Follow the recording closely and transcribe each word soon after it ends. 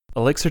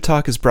Elixir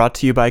Talk is brought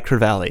to you by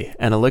Crevali,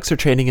 an Elixir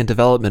training and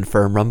development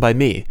firm run by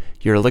me,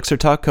 your Elixir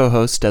Talk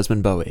co-host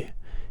Desmond Bowie.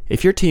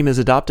 If your team is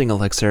adopting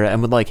Elixir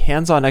and would like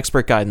hands-on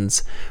expert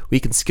guidance, we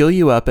can skill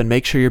you up and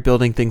make sure you're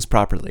building things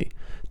properly.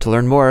 To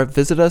learn more,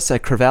 visit us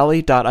at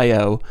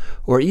crevali.io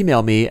or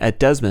email me at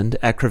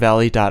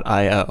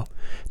desmond@crevali.io.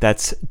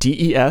 That's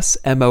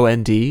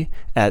DESMOND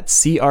at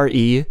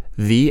CREVALLE.io.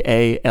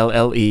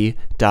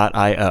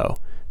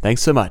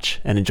 Thanks so much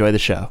and enjoy the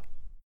show.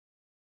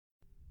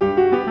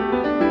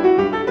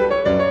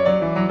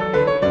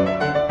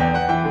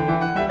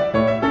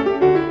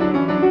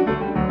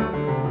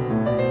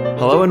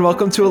 Hello and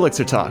welcome to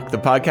Elixir Talk, the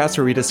podcast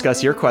where we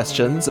discuss your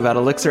questions about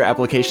Elixir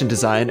application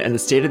design and the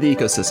state of the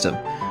ecosystem.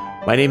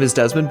 My name is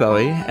Desmond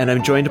Bowie, and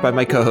I'm joined by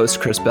my co-host,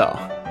 Chris Bell.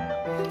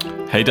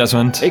 Hey,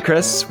 Desmond. Hey,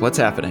 Chris. What's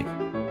happening?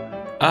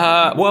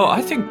 Well,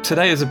 I think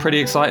today is a pretty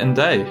exciting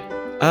day.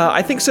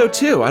 I think so,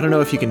 too. I don't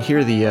know if you can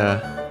hear the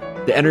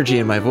energy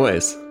in my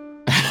voice.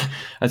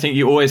 I think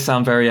you always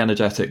sound very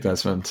energetic,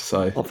 Desmond.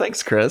 So, well,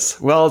 thanks, Chris.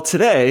 Well,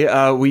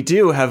 today we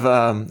do have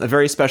a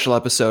very special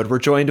episode. We're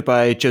joined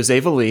by Jose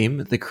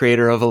Valim, the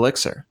creator of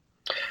Elixir.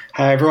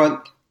 Hi,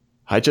 everyone.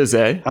 Hi,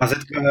 Jose. How's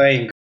it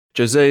going?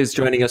 Jose is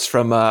joining us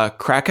from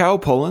Krakow,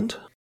 Poland.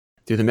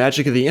 Through the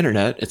magic of the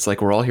internet, it's like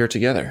we're all here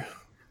together.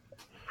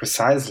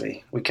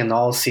 Precisely. We can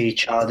all see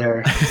each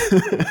other,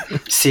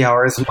 see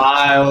our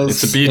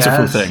smiles. It's a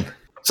beautiful thing.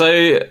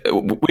 So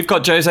we've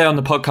got Jose on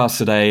the podcast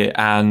today,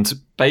 and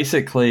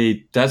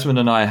basically Desmond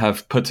and I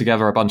have put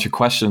together a bunch of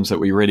questions that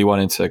we really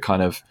wanted to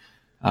kind of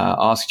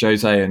ask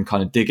Jose and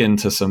kind of dig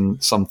into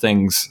some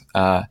things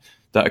that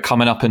are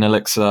coming up in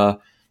Elixir,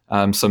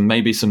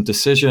 some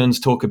decisions,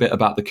 talk a bit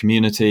about the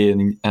community,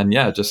 and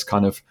yeah, just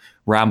kind of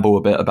ramble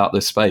a bit about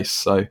this space.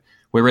 So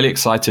we're really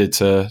excited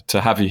to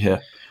have you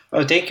here.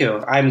 Oh, thank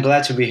you. I'm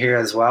glad to be here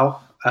as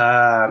well.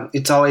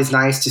 It's always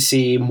nice to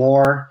see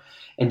more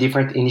and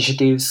different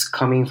initiatives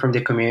coming from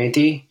the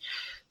community.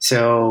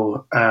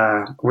 So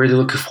really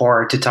looking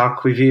forward to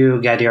talk with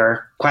you, get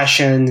your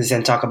questions,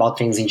 and talk about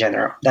things in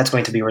general. That's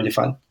going to be really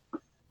fun.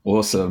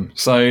 Awesome.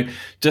 So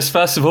just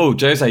first of all,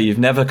 Jose, you've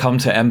never come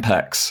to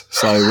MPEX,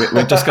 so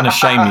we're just going to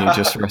shame you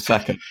just for a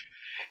second.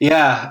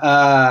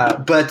 Yeah,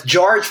 but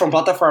George from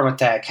Plataforma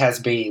Tech has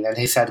been, and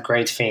he said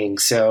great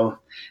things. So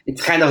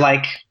it's kind of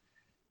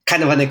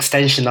an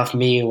extension of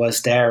me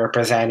was there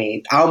representing.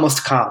 It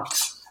almost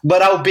counts,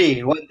 but I'll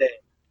be one day.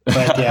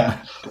 But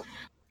yeah.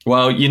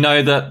 Well, you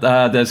know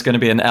that there's going to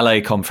be an LA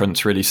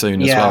conference really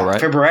soon as well,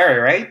 right? February,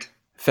 right?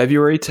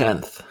 February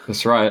 10th.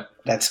 That's right.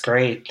 That's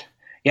great.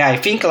 Yeah, I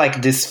think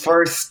like this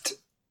first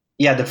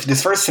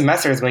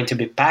semester is going to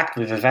be packed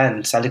with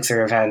events,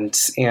 Elixir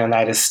events in the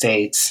United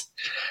States.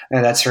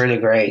 And that's really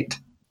great.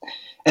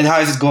 And how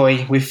is it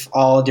going with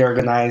all the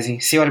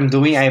organizing? See what I'm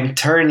doing? I'm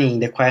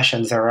turning the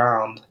questions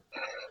around.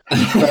 We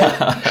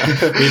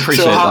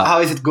appreciate that.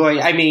 How is it going?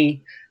 I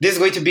mean, this is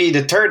going to be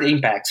the third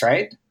Impacts,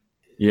 right?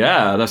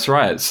 Yeah, that's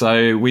right.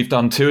 So we've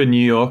done 2 in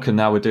New York, and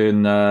now we're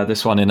doing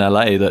this one in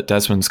LA that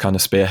Desmond's kind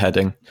of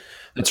spearheading.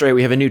 That's right.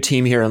 We have a new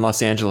team here in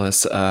Los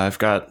Angeles. I've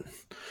got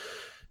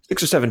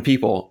 6 or 7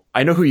 people.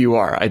 I know who you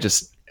are. I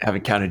just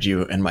haven't counted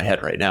you in my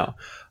head right now.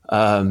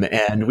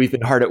 And we've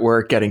been hard at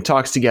work getting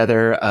talks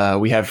together.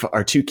 We have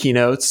our 2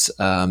 keynotes,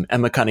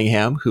 Emma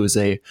Cunningham, who is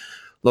a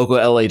local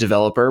LA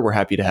developer. We're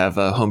happy to have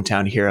a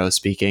hometown hero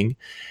speaking.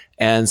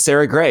 And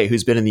Sarah Gray,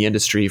 who's been in the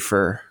industry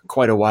for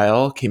quite a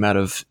while, came out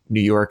of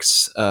New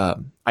York's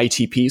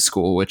ITP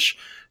school, which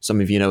some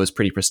of you know is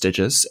pretty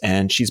prestigious.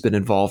 And she's been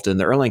involved in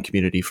the Erlang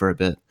community for a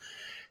bit.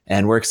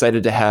 And we're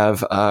excited to have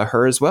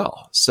her as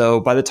well. So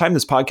by the time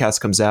this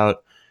podcast comes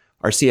out,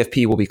 our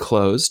CFP will be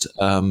closed,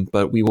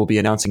 but we will be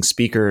announcing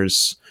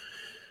speakers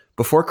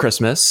before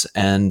Christmas,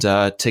 and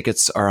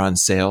tickets are on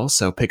sale.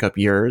 So pick up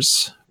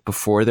yours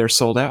before they're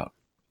sold out.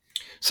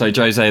 So,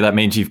 Jose, that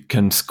means you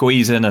can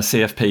squeeze in a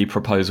CFP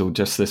proposal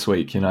just this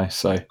week, you know?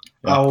 So,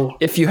 yeah.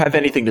 If you have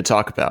anything to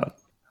talk about.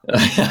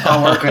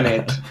 I'll work on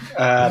it.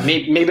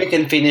 Maybe I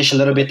can finish a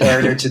little bit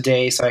earlier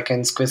today so I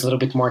can squeeze a little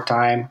bit more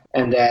time,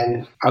 and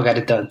then I'll get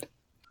it done.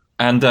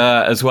 And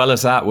as well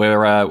as that,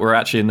 we're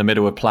actually in the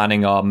middle of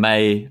planning our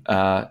May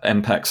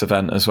MPEX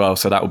event as well.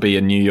 So that will be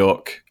in New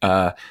York,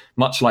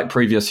 much like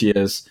previous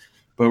years.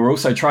 But we're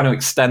also trying to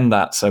extend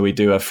that. So we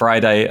do a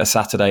Friday, a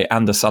Saturday,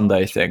 and a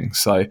Sunday thing.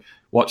 So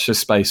watch this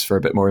space for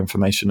a bit more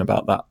information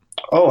about that.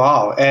 Oh,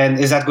 wow. And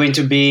is that going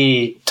to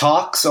be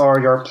talks, or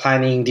you're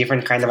planning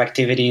different kind of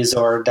activities,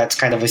 or that's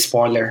kind of a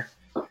spoiler?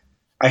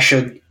 I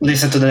should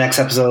listen to the next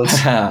episodes.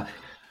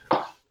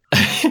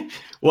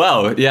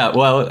 Well, yeah.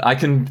 Well, I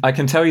can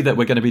tell you that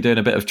we're going to be doing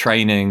a bit of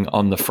training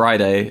on the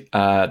Friday.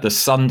 The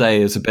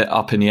Sunday is a bit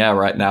up in the air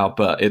right now,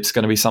 but it's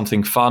going to be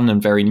something fun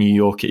and very New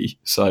Yorky.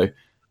 So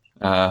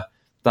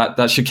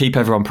that should keep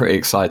everyone pretty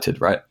excited,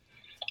 right?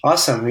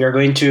 Awesome.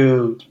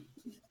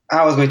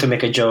 I was going to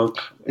make a joke.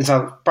 It's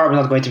probably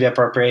not going to be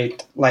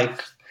appropriate,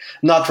 like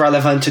not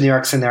relevant to New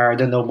York scenario. I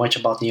don't know much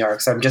about New York,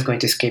 so I'm just going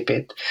to skip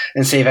it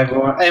and save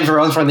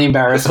everyone from the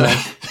embarrassment.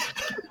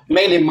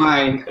 Mainly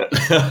mine.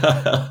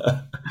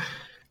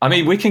 I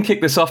mean, we can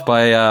kick this off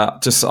by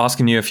just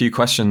asking you a few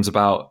questions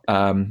about.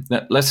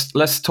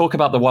 Let's talk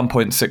about the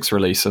 1.6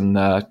 release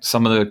and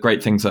some of the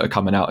great things that are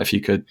coming out. If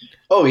you could.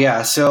 Oh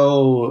yeah,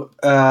 so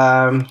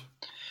I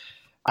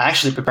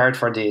actually prepared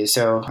for this.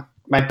 So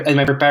my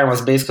prepare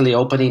was basically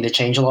opening the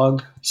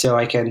changelog so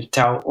I can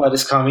tell what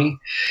is coming.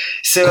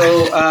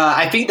 So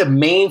I think the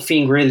main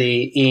thing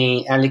really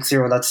in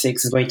Elixir 1.6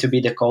 is going to be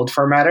the code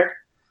formatter.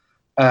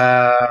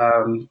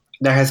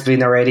 There has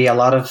been already a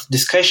lot of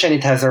discussion.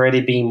 It has already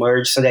been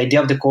merged. So the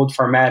idea of the code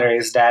formatter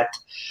is that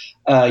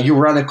you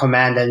run a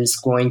command and it's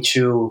going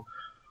to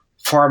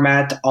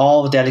format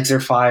all of the Elixir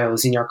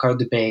files in your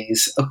code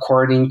base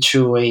according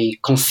to a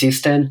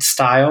consistent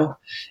style.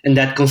 And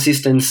that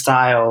consistent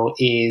style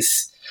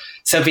is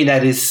something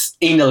that is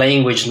in the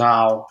language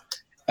now.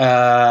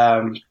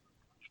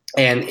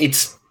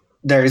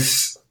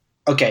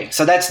 Okay,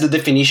 so that's the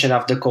definition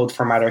of the code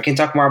formatter. I can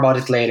talk more about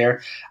it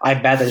later. I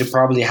bet that you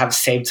probably have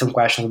saved some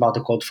questions about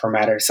the code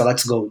formatter. So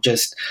let's go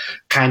just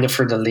kind of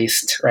through the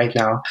list right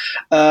now.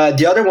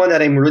 The other one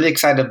that I'm really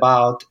excited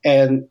about,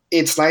 and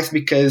it's nice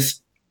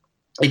because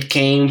it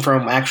came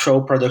from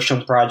actual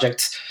production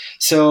projects.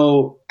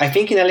 So I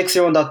think in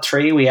Elixir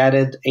 1.3, we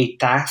added a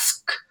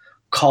task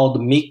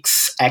called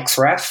mix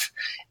xref.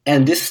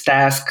 And this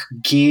task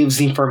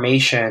gives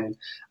information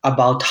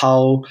about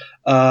how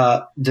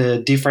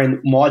the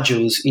different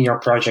modules in your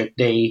project,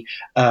 they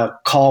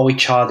call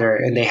each other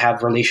and they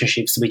have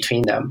relationships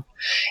between them.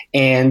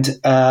 And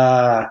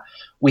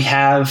we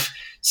have,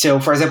 so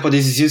for example,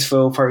 this is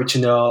useful for you to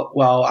know,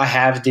 well, I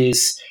have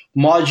this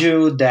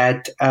module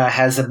that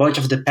has a bunch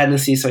of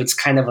dependencies, so it's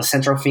kind of a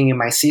central thing in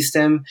my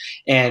system,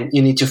 and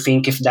you need to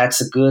think if that's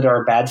a good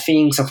or a bad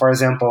thing. So for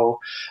example,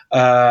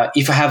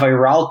 if I have a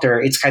router,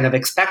 it's kind of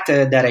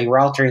expected that a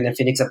router in a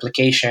Phoenix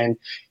application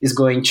is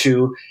going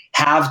to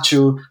have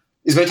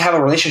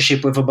a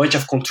relationship with a bunch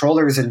of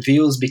controllers and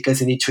views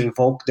because you need to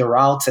invoke the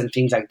routes and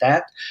things like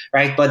that,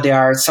 right? But there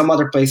are some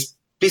other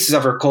pieces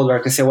of your code where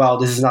I can say, well,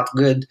 this is not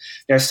good.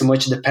 There's too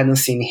much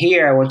dependency in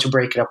here. I want to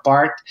break it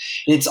apart.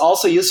 And it's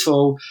also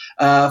useful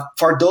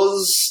for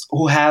those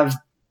who have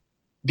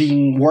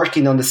been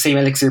working on the same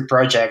Elixir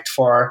project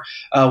for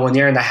 1.5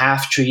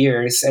 years, 2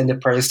 years, and the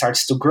project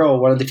starts to grow.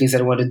 One of the things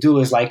that I want to do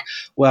is like,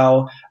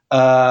 well,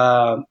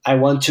 I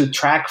want to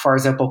track, for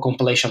example,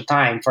 compilation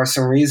time. For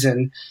some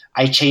reason,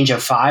 I change a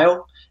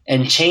file,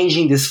 and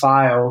changing this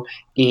file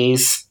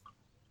is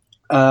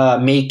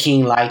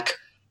making like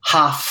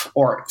half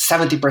or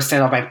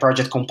 70% of my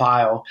project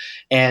compile,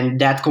 and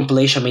that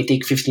compilation may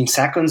take 15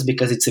 seconds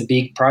because it's a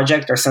big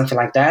project or something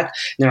like that.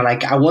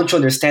 Like, I want to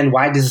understand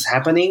why this is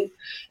happening,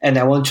 and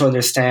I want to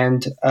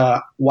understand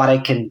what I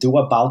can do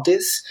about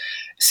this.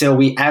 So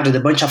we added a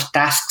bunch of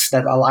tasks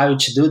that allow you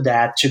to do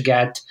that, to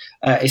get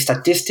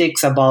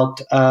statistics about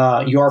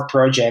your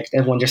project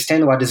and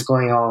understand what is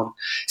going on.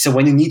 So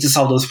when you need to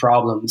solve those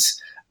problems,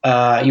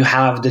 you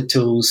have the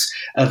tools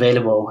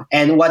available.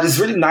 And what is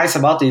really nice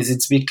about this,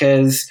 it's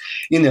because,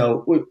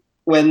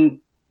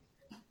 when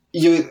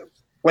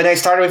I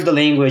started with the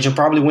language, and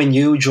probably when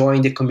you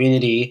join the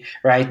community,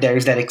 right,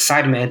 there's that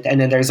excitement.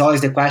 And then there's always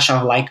the question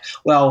of like,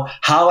 well,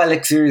 how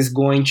Elixir is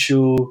going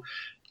to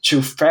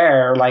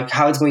fare, like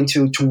how it's going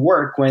to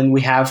work when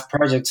we have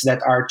projects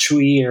that are 2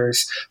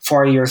 years,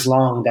 4 years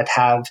long, that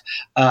have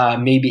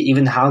maybe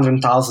even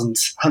hundreds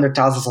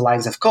of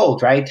lines of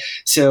code, right?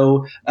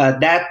 So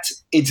that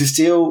it's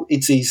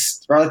a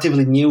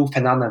relatively new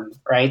phenomenon,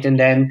 right? And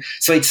then,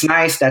 so it's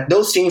nice that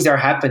those things are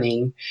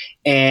happening,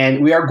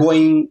 and we are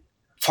going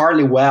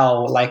fairly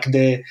well. Like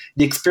the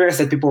experience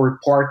that people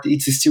report,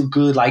 it's still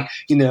good. Like,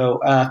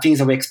 things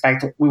that we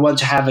expect. We want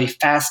to have a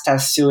fast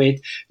test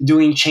suite.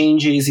 Doing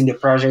changes in the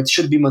project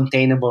should be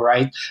maintainable,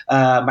 right?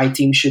 My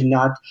team should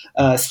not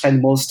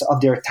spend most of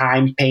their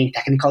time paying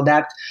technical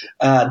debt.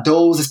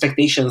 Those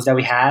expectations that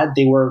we had,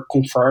 they were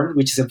confirmed,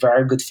 which is a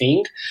very good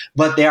thing.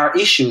 But there are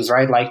issues,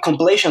 right? Like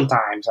compilation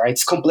times, right?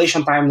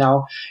 Compilation time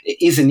now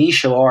is an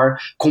issue, or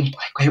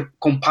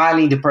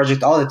compiling the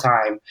project all the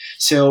time.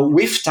 So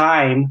with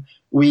time,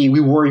 we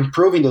were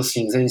improving those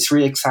things, and it's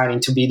really exciting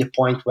to be the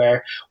point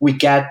where we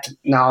get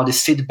now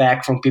this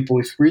feedback from people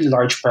with really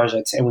large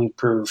projects, and we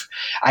improve.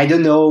 I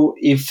don't know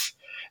if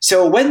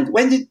so. When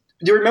do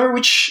you remember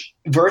which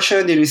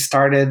version did we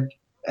started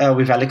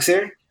with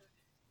Elixir?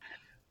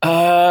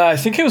 I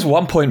think it was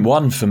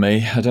 1.1 for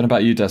me. I don't know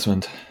about you,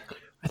 Desmond.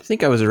 I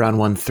think I was around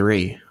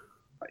 1.3.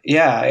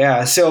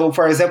 Yeah. So,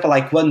 for example,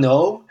 like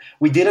 1.0,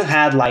 we didn't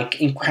have like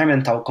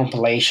incremental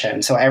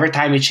compilation. So every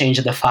time we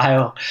changed the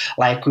file,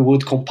 like we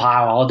would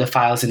compile all the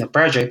files in the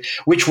project,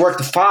 which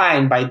worked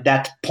fine by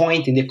that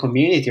point in the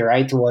community,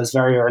 right? It was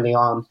very early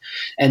on.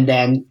 And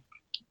then,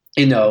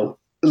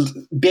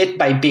 bit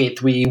by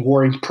bit, we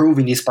were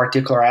improving this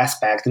particular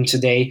aspect. And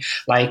today,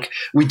 like,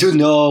 we do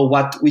know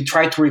what we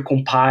try to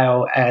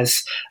recompile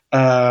as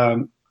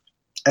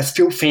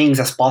few things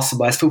as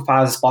possible, as few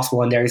files as possible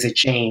when there is a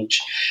change.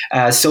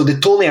 So the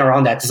tooling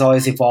around that is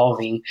always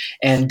evolving.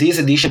 And this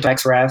addition to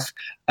XREF,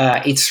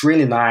 it's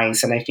really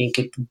nice. And I think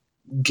it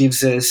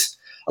gives us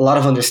a lot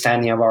of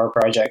understanding of our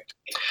project.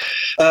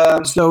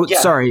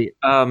 Sorry.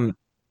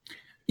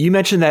 You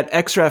mentioned that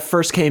XREF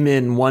first came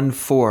in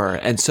 1.4,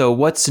 and so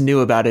what's new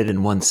about it in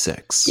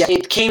 1.6? Yeah,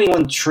 it came in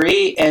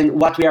 1.3,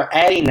 and what we are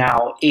adding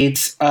now,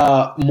 it's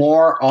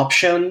more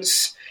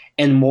options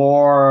and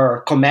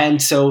more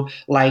commands. So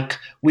like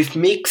with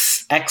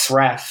Mix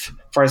XREF,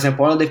 for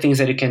example, one of the things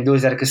that you can do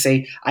is that you can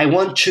say, I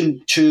want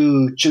to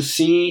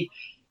see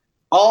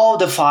all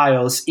the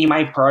files in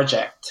my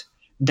project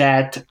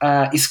that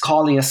is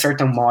calling a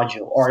certain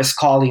module or is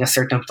calling a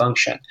certain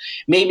function.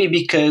 Maybe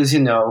because,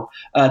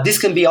 this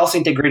can be also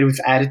integrated with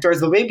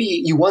editors, but maybe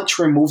you want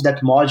to remove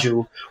that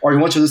module or you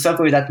want to do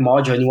something with that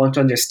module and you want to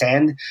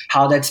understand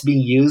how that's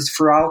being used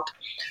throughout.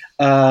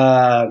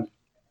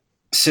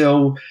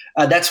 So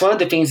that's one of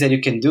the things that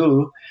you can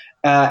do.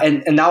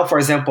 And now, for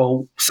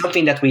example,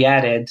 something that we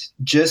added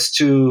just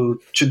to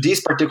this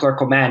particular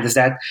command is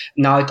that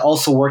now it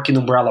also works in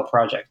Umbrella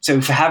Project. So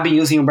if you have been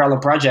using Umbrella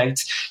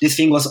Projects, this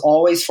thing was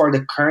always for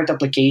the current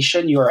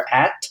application you're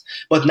at,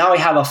 but now we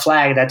have a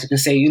flag that you can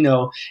say,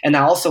 and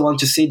I also want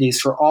to see this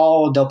for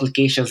all the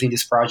applications in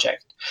this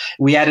project.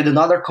 We added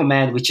another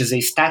command, which is a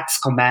stats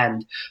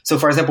command. So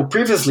for example,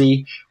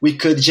 previously we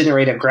could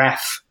generate a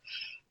graph.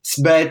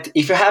 But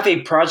if you have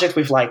a project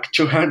with like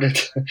 200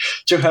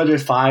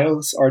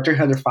 files or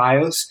 300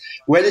 files,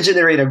 when you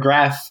generate a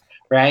graph,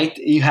 right,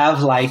 you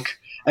have like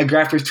a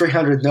graph with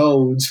 300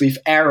 nodes with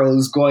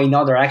arrows going in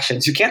all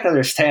directions. You can't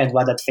understand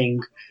what that thing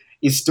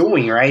is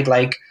doing, right?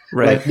 Like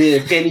the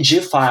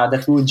PNG file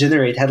that we would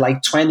generate had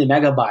like 20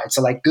 megabytes.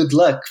 So like good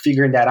luck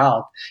figuring that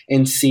out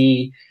and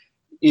see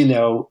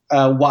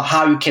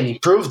how you can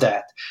improve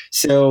that.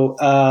 So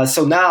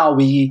now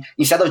we,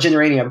 instead of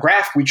generating a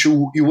graph, which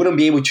you wouldn't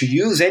be able to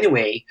use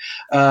anyway,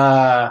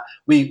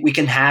 we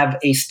can have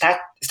a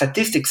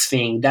statistics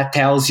thing that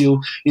tells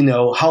you,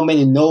 how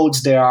many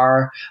nodes there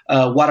are,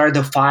 what are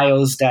the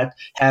files that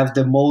have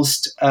the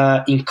most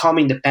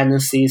incoming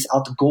dependencies,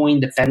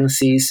 outgoing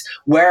dependencies,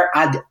 where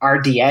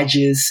are the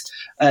edges.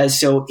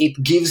 So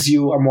it gives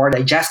you a more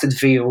digested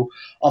view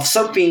of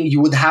something you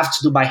would have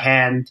to do by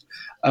hand,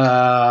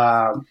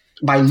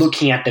 by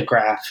looking at the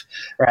graph,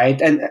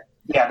 right? And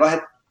yeah, go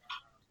ahead.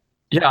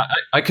 Yeah,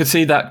 I could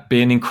see that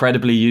being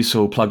incredibly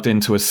useful plugged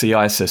into a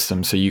CI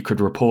system, so you could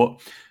report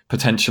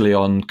potentially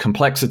on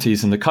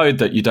complexities in the code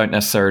that you don't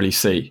necessarily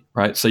see,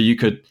 right? So you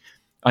could,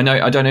 I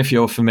don't know if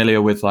you're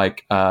familiar with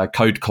like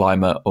Code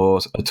Climate or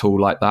a tool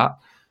like that,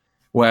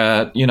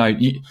 where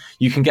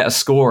you can get a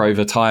score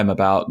over time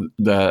about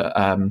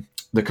the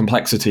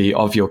complexity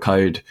of your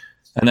code.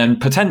 And then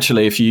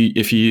potentially, if you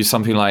use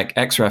something like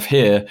XREF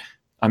here,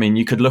 I mean,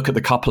 you could look at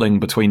the coupling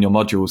between your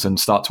modules and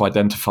start to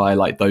identify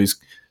like those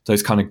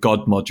kind of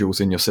God modules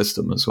in your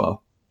system as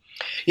well.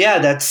 Yeah,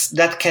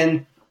 that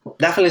can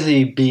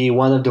definitely be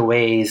one of the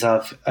ways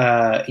of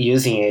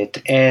using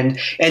it. And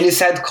you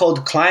said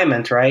Code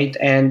Climate, right?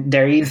 And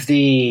there is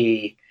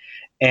there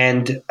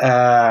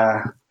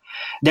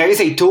is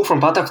a tool from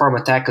Platform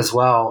Attack as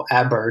well,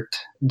 Abert,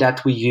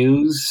 that we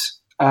use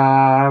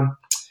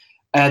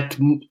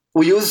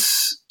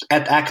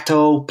at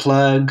Acto,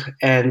 Plug,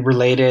 and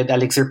related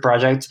Elixir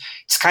projects.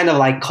 It's kind of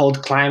like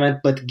Code Climate,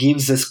 but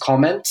gives us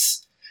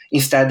comments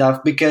instead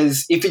of,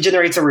 because if it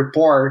generates a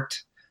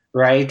report,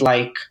 right,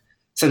 like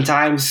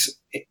sometimes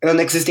an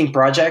existing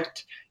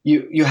project,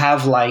 you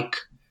have like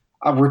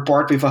a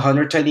report with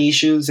 120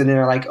 issues, and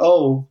they're like,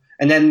 oh,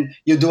 and then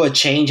you do a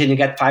change and you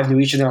get 5 new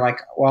issues, and they're like,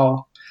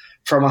 well,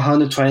 from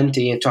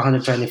 120 to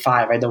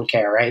 125, I don't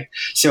care, right?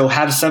 So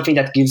have something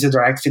that gives you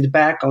direct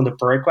feedback on the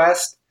pull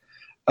request.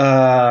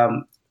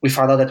 We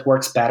found out that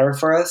works better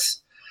for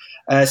us.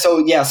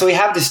 So we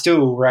have this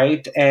tool,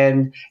 right?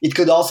 And it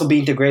could also be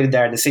integrated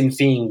there, the same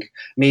thing.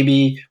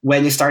 Maybe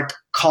when you start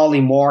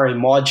calling more a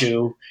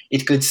module,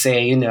 it could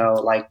say,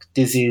 like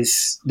this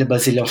is the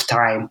bazillionth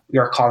time we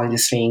are calling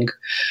this thing.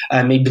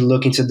 Maybe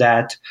look into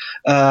that.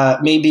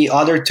 Maybe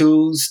other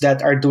tools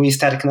that are doing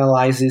static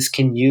analysis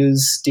can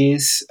use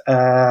this.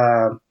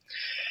 I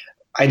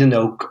don't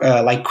know,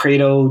 like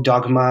Credo,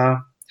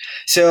 Dogma.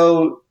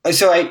 So I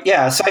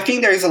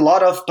think there is a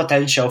lot of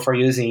potential for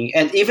using,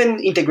 and even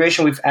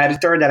integration with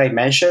editor that I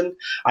mentioned.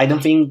 I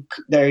don't think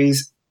there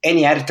is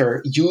any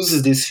editor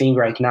uses this thing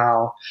right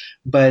now,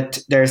 but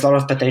there's a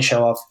lot of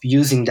potential of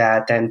using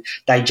that and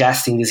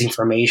digesting this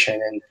information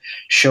and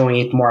showing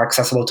it more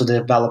accessible to the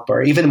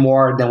developer, even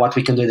more than what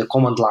we can do in the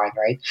command line,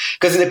 right?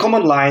 Because in the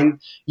command line,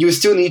 you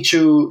still need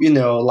to, you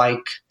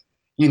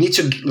need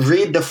to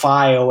read the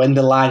file and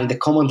the line in the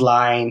command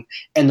line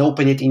and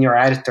open it in your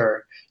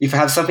editor. If you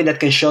have something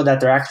that can show that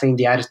directly in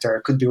the editor,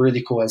 it could be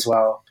really cool as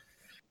well.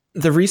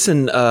 The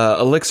recent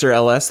Elixir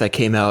LS that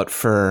came out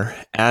for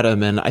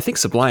Atom, and I think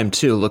Sublime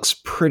too, looks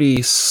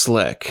pretty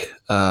slick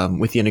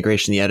with the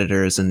integration, the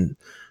editors, and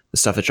the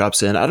stuff that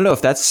drops in. I don't know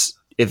if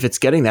it's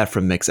getting that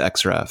from Mix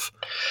XREF.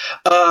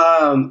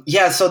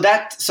 So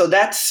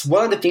that's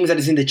one of the things that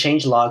is in the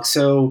changelog.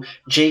 So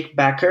Jake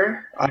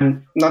Becker,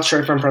 I'm not sure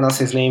if I'm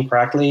pronouncing his name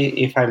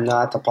correctly. If I'm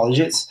not,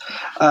 apologies.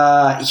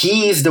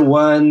 He is the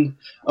one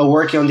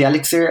working on the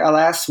Elixir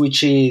LS,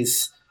 which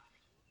is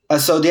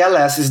so the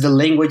LS is the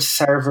language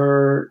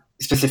server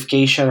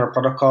specification or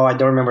protocol. I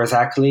don't remember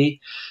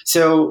exactly.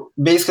 So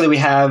basically, we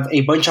have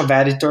a bunch of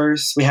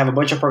editors. We have a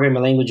bunch of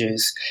programming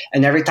languages.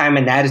 And every time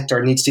an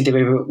editor needs to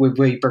integrate with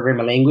a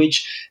programming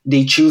language,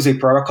 they choose a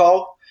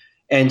protocol.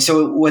 And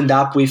so we end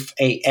up with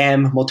a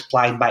M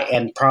multiplied by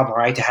N problem,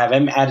 right? To have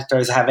M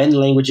editors, have N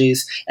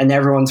languages, and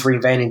everyone's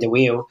reinventing the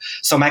wheel.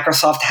 So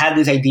Microsoft had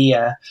this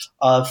idea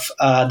of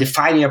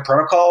defining a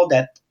protocol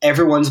that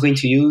everyone's going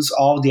to use,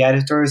 all the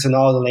editors and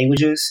all the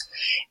languages.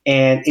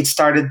 And it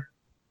started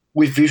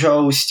with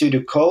Visual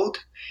Studio Code,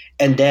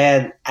 and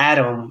then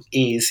Atom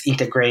is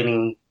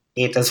integrating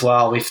it as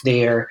well with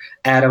their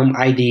Atom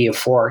IDE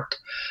Fork.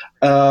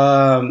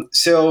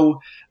 So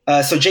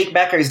Jake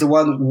Becker is the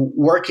one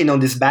working on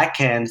this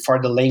backend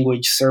for the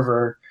language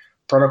server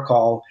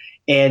protocol.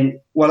 And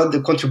one of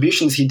the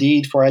contributions he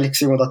did for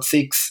Elixir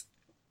 1.6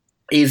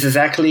 is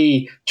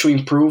exactly to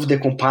improve the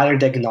compiler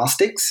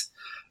diagnostics.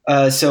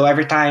 So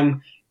every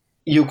time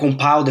you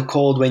compile the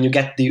code, when you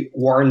get the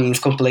warnings,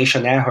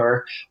 compilation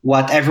error,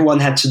 what everyone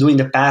had to do in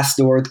the past,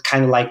 they would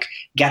kind of like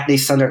get the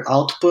standard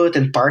output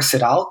and parse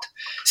it out.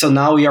 So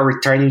now we are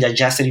returning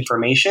digested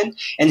information,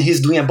 and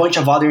he's doing a bunch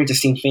of other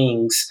interesting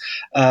things.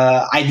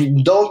 I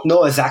don't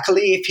know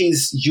exactly if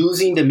he's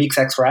using the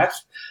MixXref.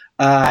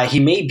 He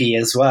may be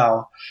as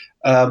well.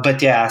 But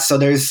yeah, so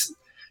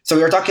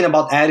we're talking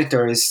about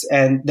editors,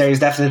 and there's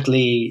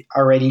definitely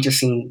already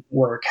interesting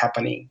work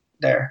happening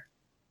there.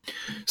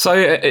 So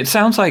it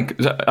sounds like,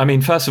 I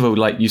mean, first of all,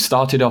 like you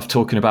started off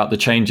talking about the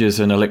changes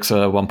in Elixir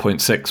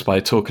 1.6 by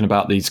talking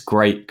about these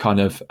great kind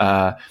of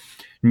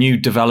new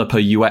developer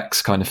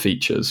UX kind of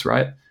features,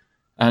 right?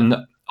 And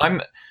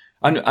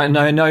I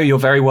know you're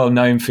very well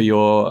known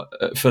for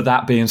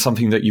that being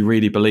something that you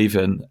really believe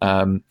in,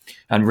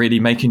 and really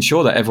making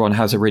sure that everyone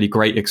has a really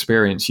great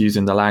experience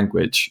using the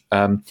language.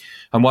 I'm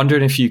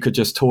wondering if you could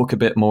just talk a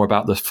bit more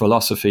about the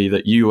philosophy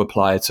that you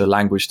apply to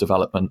language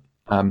development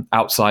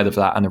outside of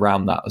that and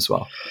around that as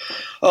well.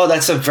 Oh,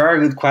 that's a very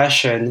good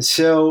question.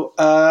 So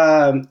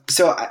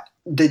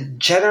the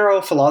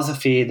general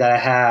philosophy that I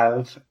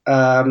have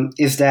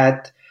is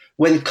that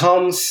when it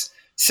comes,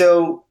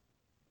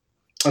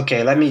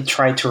 okay, let me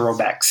try to roll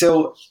back.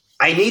 So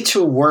I need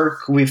to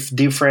work with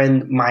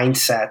different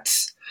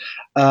mindsets.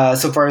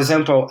 So for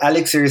example,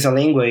 Elixir is a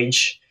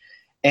language,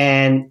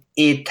 and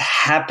it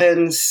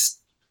happens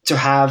to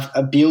have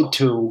a build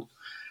tool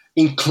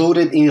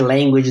included in the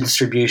language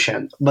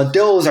distribution. But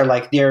those are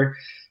like, they're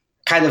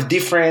kind of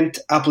different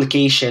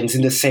applications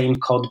in the same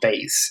code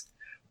base,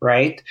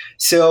 right?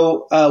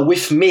 So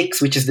with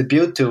Mix, which is the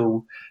build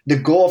tool, the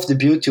goal of the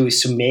build tool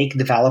is to make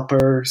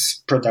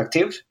developers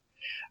productive.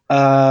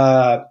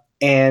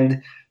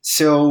 And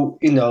so,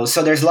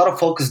 so there's a lot of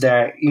focus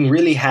there in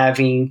really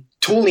having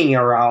tooling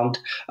around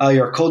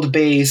your code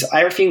base,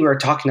 everything we're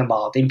talking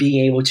about, and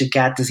being able to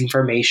get this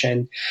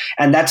information.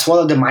 And that's one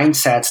of the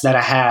mindsets that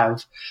I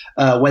have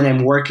when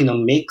I'm working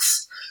on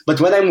Mix. But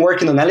when I'm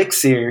working on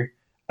Elixir,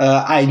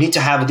 I need to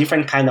have a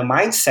different kind of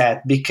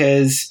mindset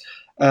because,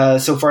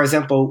 so for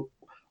example,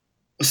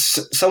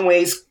 some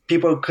ways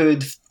people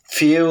could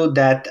feel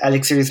that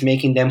Elixir is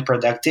making them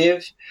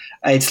productive.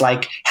 It's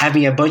like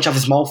having a bunch of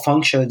small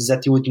functions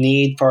that you would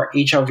need for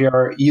each of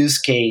your use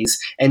case,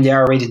 and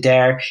they're already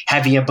there,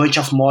 having a bunch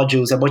of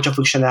modules, a bunch of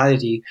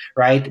functionality,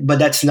 right? But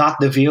that's not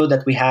the view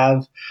that we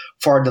have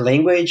for the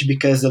language,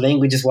 because the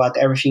language is what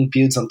everything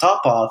builds on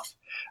top of,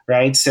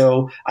 right?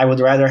 So I would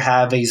rather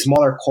have a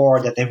smaller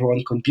core that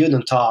everyone can build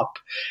on top.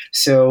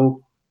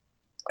 So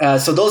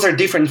those are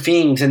different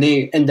things, and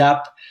they end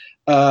up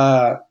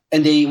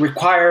and they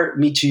require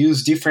me to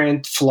use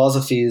different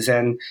philosophies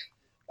and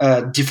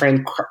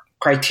different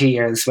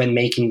criteria when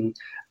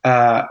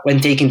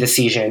taking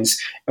decisions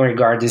in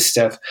regard to this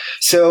stuff.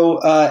 So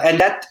and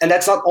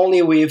that's not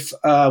only with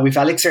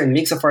Elixir and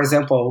Mix. For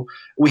example,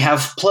 we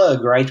have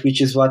Plug, right, which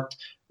is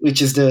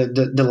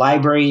the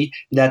library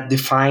that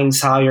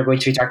defines how you're going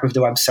to interact with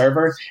the web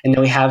server. And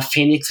then we have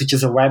Phoenix, which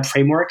is a web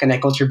framework, and I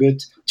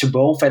contribute to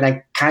both, and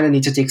I kind of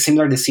need to take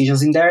similar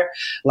decisions in there.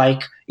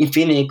 Like in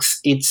Phoenix,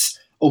 it's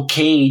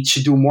okay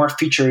to do more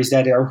features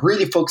that are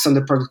really focused on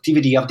the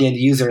productivity of the end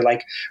user,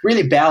 like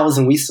really bells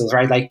and whistles,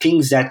 right? Like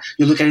things that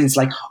you look at it and it's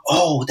like,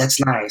 oh, that's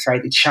nice,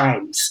 right? It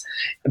shines.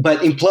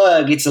 But in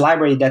Plug, it's a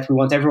library that we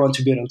want everyone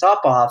to build on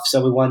top of,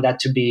 so we want that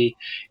to be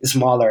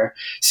smaller.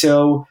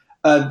 So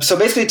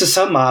basically, to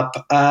sum up,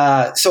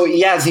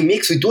 yes, in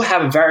Mix, we do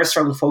have a very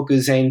strong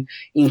focus in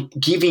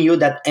giving you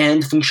that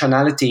end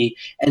functionality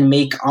and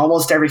make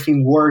almost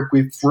everything work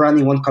with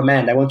running one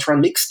command. I want to run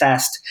Mix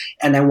test,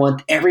 and I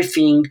want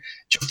everything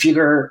to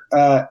figure,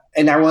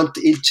 and I want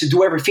it to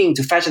do everything,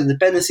 to fetch the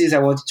dependencies. I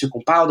want it to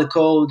compile the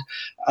code.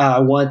 I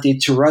want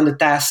it to run the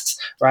tests,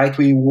 right?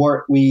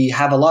 We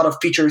have a lot of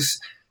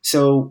features.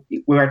 So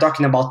we were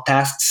talking about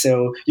tests.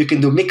 So you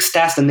can do Mix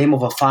test, the name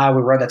of a file.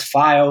 We run that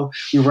file.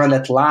 We run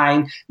that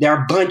line. There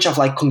are a bunch of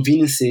like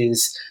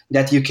conveniences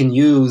that you can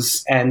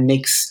use and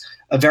makes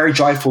a very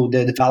joyful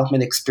the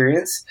development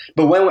experience.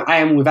 But when I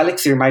am with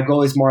Elixir, my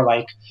goal is more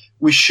like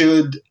we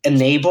should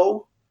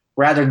enable,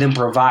 rather than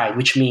provide,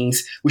 which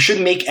means we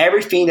should make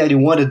everything that we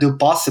want to do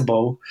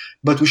possible,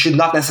 but we should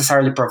not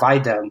necessarily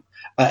provide them.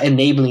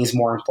 Enabling is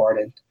more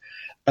important.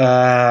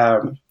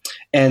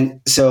 And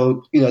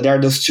so, there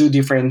are those two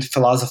different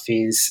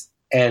philosophies.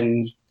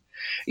 And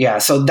yeah,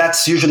 so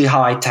that's usually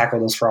how I tackle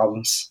those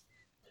problems.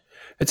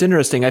 It's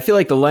interesting. I feel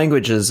like the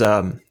language is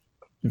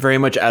very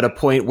much at a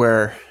point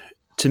where,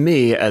 to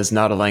me, as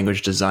not a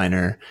language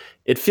designer,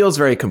 it feels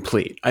very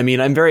complete. I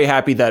mean, I'm very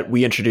happy that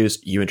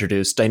you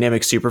introduced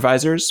dynamic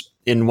supervisors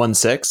in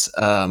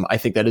 1.6. I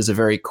think that is a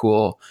very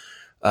cool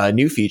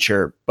new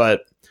feature,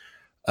 but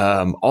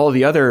all of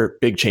the other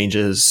big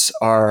changes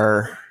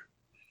are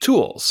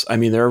tools. I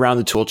mean, they're around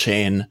the tool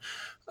chain.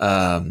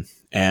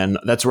 And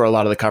that's where a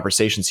lot of the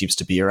conversation seems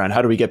to be around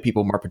how do we get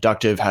people more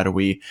productive? How do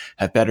we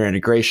have better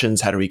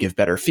integrations? How do we give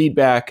better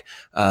feedback?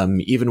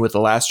 Even with the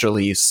last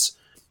release,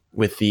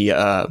 with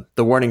the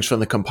warnings from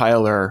the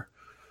compiler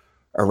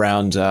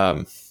around,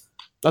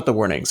 not the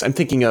warnings. I'm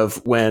thinking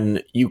of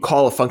when you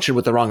call a function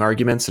with the wrong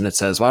arguments and it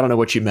says, well, I don't know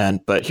what you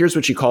meant, but here's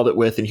what you called it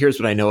with, and here's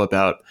what I know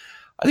about.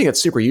 I think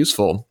that's super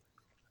useful.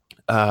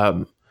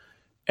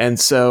 And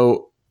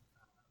so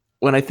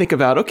when I think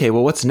about, okay,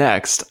 well, what's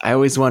next? I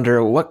always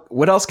wonder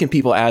what else can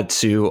people add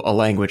to a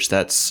language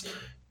that's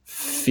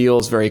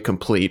feels very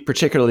complete,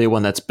 particularly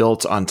one that's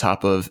built on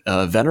top of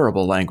a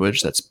venerable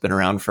language that's been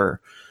around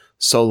for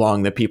so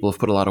long that people have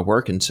put a lot of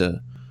work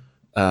into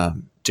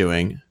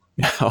doing.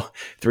 Now,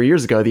 3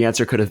 years ago, the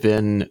answer could have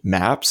been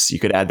maps. You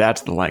could add that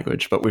to the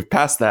language, but we've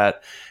passed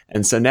that.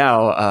 And so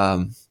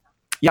now,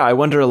 I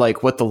wonder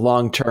what the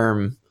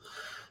long-term,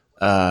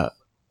 I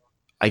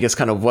guess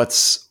kind of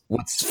what's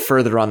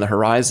further on the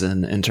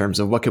horizon in terms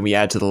of what can we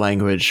add to the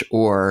language,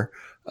 or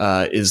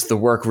is the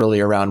work really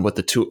around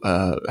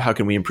how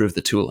can we improve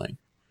the tooling?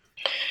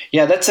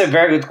 Yeah, that's a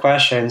very good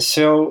question.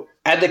 So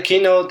at the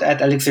keynote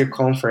at Elixir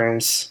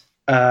conference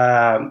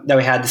that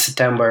we had this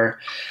September,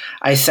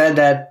 I said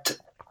that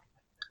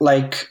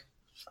I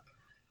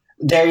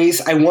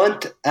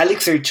want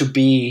Elixir to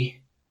be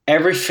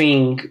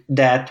everything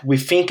that we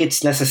think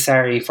it's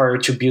necessary for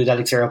to build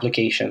Elixir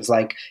applications.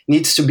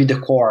 Needs to be the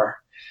core.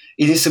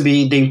 It needs to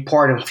be the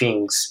important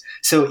things.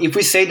 So if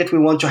we say that we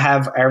want to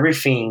have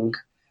everything,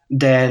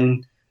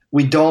 then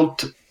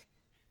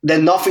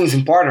then nothing's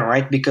important,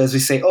 right? Because we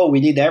say, oh,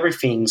 we need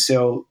everything.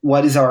 So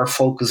what is our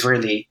focus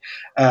really?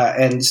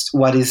 And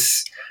what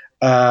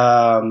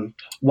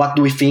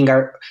do we think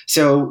are,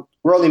 so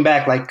rolling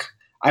back,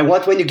 I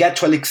want when you get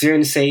to Elixir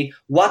and say,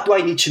 what do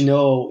I need to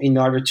know in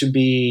order to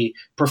be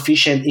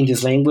proficient in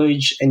this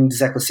language and in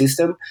this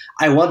ecosystem?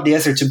 I want the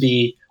answer to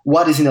be,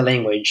 what is in the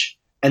language?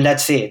 And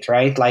that's it,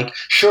 right?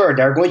 Sure,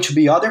 there are going to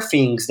be other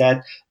things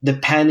that,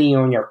 depending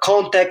on your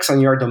context, on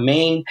your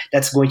domain,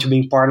 that's going to be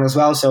important as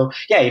well. So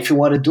yeah, if you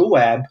want to do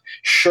web,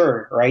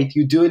 sure, right?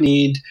 You do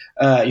need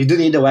a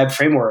web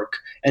framework,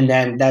 and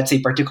then that's a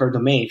particular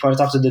domain. If you want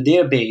to talk to the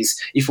database,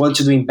 if you want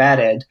to do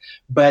embedded,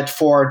 but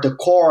for the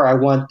core, I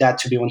want that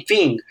to be one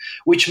thing,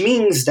 which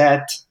means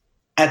that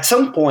at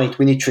some point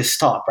we need to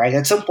stop, right?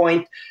 At some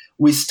point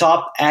we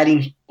stop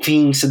adding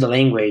things to the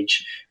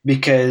language,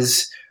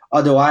 because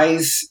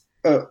otherwise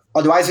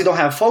we don't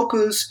have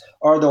focus,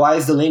 or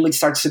otherwise the language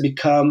starts to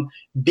become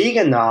big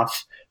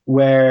enough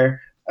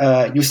where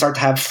you start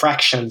to have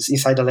fractions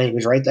inside the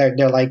language, right? They're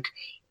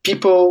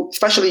people,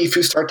 especially if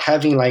you start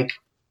having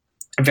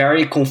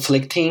very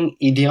conflicting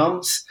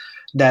idioms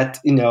that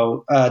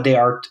they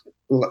are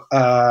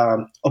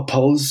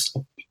opposed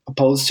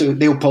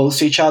to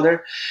each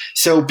other.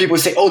 So people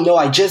say, oh no,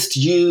 I just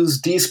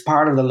use this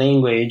part of the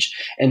language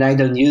and I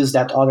don't use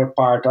that other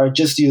part, or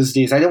just use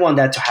this. I don't want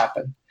that to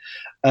happen.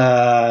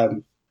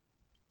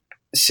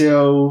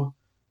 So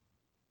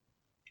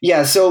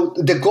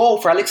the goal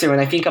for Elixir, when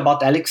I think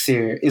about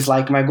Elixir, is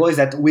my goal is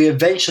that we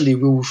eventually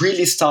will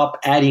really stop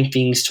adding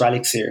things to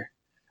Elixir.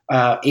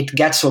 It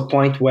gets to a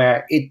point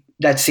where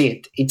that's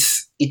it.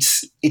 It's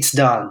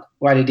done.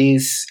 What it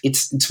is,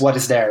 it's what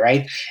is there,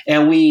 right?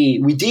 And we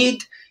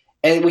did,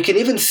 and we can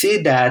even see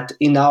that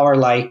in our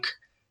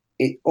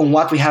on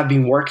what we have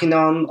been working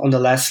on the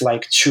last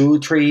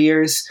 2-3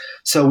 years.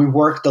 So we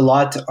worked a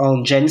lot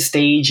on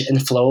GenStage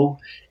and Flow,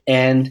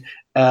 and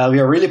we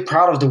are really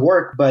proud of the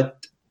work.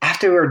 But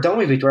after we were done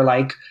with it, we're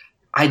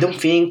I don't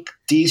think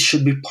these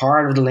should be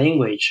part of the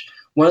language.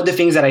 One of the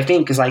things that I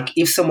think is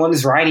if someone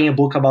is writing a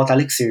book about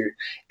Elixir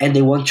and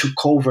they want to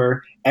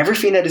cover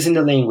everything that is in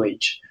the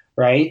language,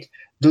 right?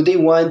 Do they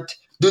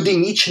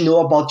need to know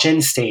about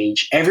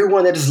GenStage?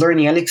 Everyone that is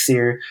learning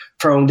Elixir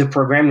from the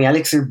Programming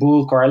Elixir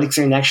book or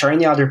Elixir Next or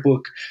any other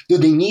book, do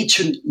they need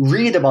to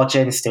read about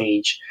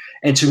GenStage?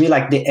 And to me,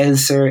 the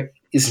answer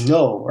is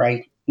no,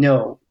 right?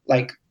 No,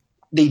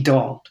 they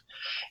don't.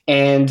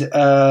 And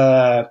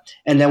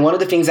then one of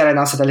the things that I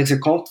announced at Elixir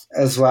Conf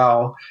as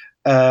well,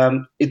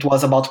 it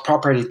was about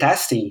property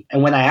testing.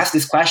 And when I asked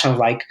this question,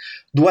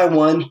 do I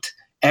want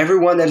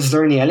everyone that is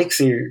learning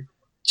Elixir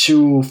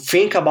to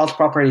think about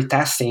property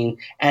testing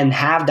and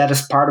have that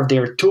as part of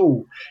their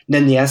tool?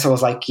 Then the answer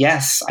was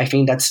yes, I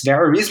think that's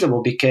very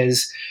reasonable,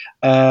 because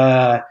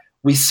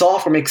we saw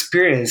from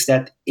experience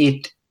that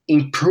it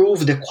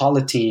improve the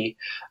quality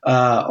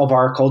of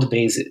our code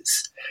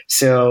bases.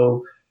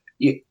 So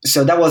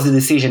that was the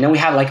decision. And we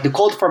have like the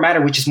code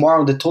formatter, which is more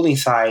on the tooling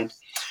side.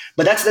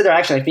 But that's the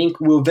direction. I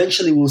think we'll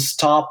eventually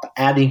stop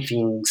adding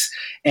things.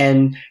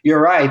 And you're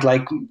right,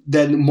 like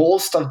then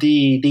most of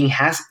the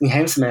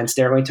enhancements,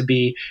 they're going to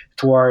be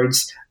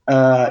towards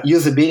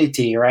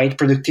usability, right?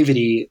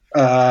 Productivity.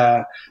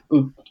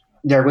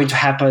 They're going to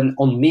happen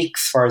on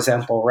Mix, for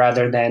example,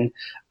 rather than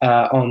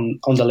on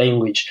the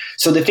language.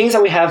 So the things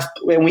that we have,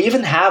 when we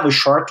even have a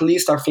short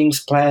list of things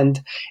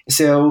planned.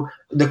 So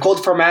the code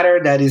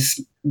formatter that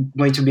is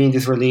going to be in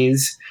this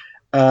release.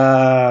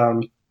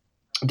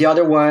 The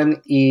other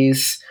one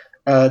is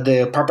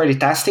the property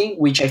testing,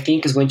 which I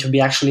think is going to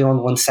be actually on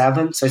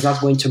 1.7. So it's not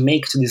going to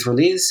make to this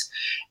release,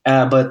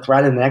 but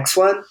rather the next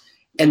one.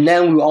 And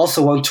then we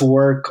also want to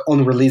work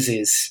on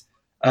releases,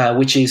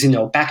 which is,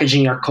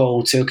 packaging our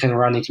code so you can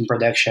run it in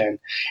production.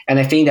 And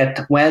I think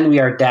that when we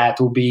are that,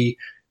 we'll be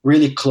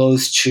really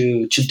close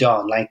to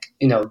done. Like,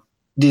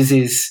 this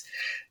is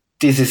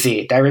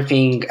it.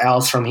 Everything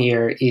else from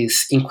here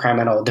is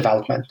incremental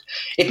development.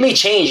 It may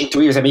change in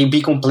 2 years. I may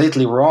be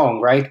completely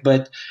wrong, right?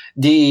 But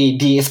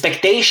the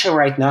expectation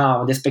right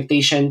now, the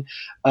expectation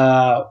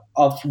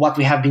of what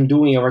we have been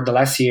doing over the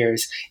last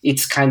years,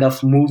 it's kind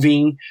of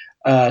moving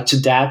to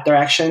that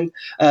direction.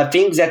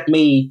 Things that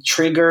may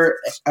trigger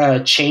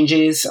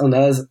changes on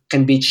us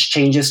can be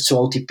changes to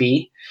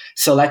OTP.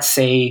 So let's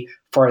say,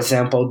 for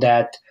example,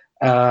 that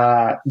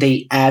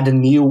they add a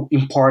new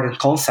important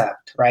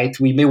concept, right?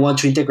 We may want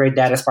to integrate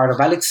that as part of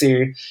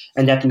Elixir,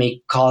 and that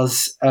may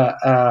cause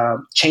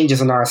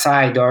changes on our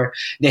side, or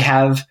they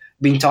have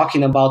been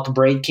talking about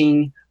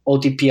breaking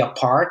OTP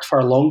apart for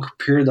a long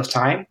period of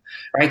time,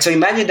 right? So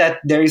imagine that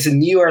there is a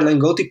new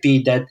Erlang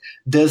OTP that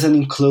doesn't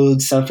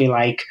include something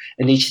like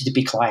an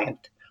HTTP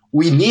client.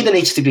 We need an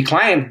HTTP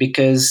client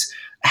because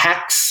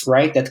Hex,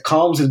 right, that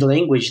comes with the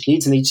language,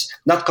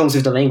 not comes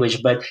with the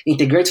language, but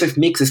integrates with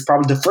Mix is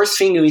probably the first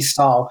thing you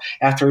install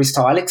after you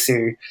install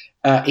Elixir.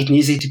 It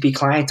needs HTTP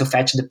client to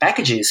fetch the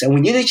packages. And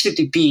we need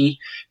HTTP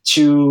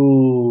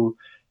to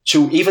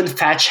even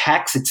fetch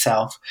Hex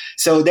itself.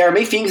 So there are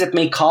many things that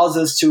may cause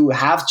us to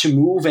have to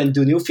move and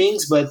do new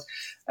things, but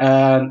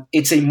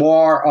it's a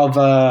more of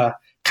a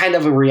kind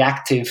of a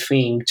reactive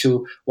thing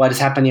to what is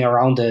happening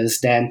around us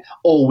than,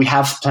 we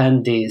have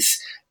planned this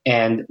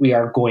and we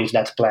are going to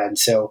that plan.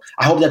 So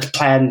I hope that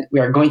plan, we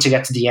are going to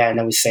get to the end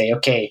and we say,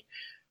 okay,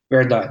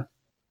 we're done.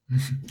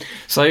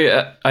 So,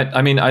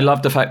 I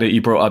love the fact that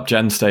you brought up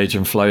GenStage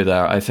and Flow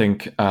there. I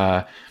think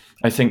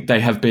they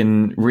have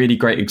been really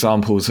great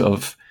examples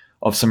of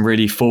some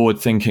really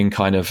forward-thinking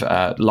kind of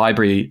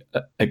library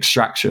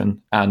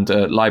extraction and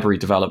library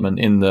development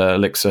in the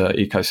Elixir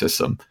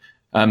ecosystem.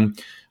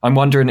 I'm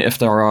wondering if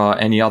there are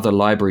any other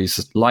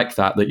libraries like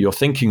that you're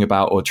thinking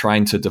about or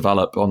trying to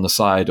develop on the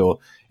side, or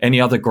any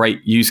other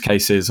great use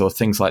cases or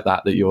things like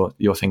that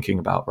you're thinking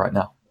about right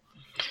now.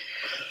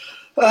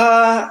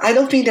 I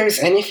don't think there's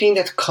anything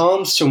that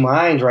comes to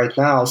mind right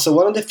now. So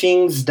one of the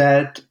things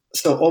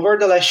over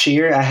the last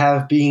year, I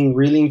have been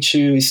really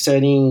into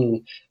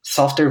studying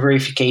software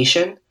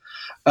verification.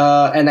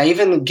 And I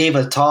even gave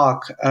a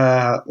talk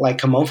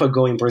like a month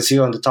ago in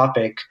Brazil on the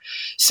topic.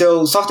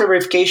 So software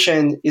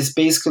verification is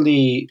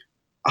basically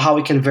how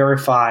we can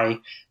verify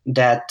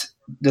that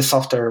the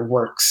software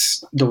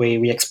works the way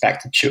we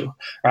expect it to,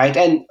 right?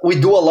 And we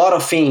do a lot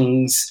of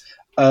things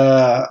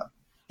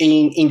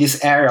in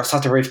this area of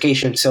software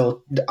verification.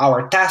 So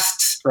our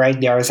tests, right,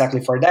 they are exactly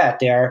for that.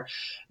 They are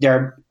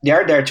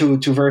there to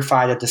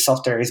verify that the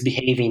software is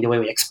behaving the way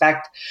we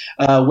expect.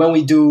 When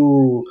we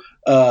do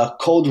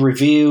code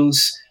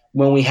reviews,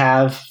 when we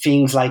have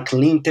things like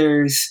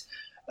linters,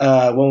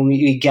 when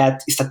we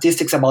get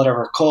statistics about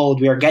our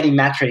code, we are getting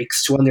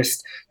metrics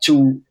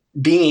to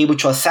being able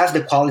to assess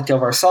the quality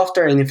of our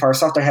software. And if our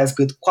software has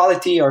good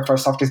quality or if our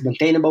software is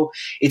maintainable,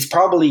 it's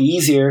probably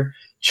easier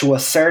to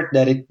assert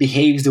that it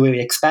behaves the way we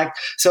expect.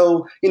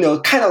 So,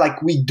 kind of like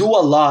we do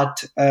a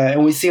lot,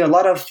 and we see a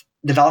lot of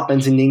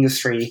developments in the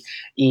industry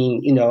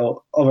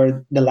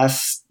over the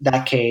last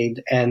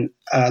decade and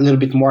a little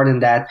bit more than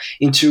that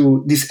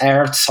into this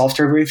era of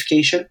software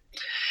verification.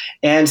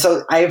 And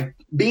so I've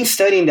been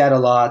studying that a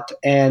lot.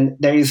 And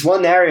there is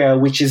one area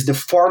which is the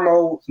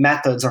formal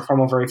methods or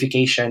formal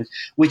verification,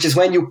 which is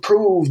when you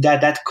prove that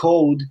that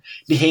code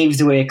behaves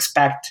the way you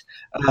expect.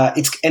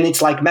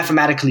 It's like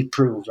mathematically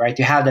proved, right?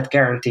 You have that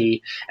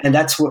guarantee, and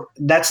that's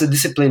the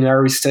discipline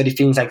where we study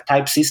things like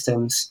type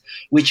systems,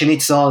 which in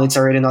its own, it's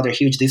already another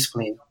huge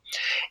discipline.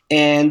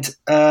 And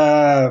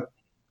one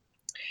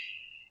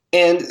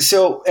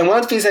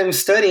of the things I'm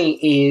studying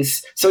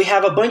is, so we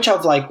have a bunch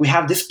of we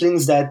have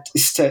disciplines that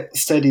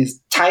studies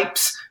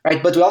types,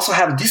 right? But we also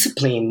have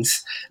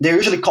disciplines. They're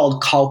usually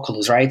called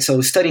calculus, right?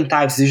 So studying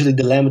types is usually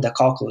the lambda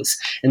calculus,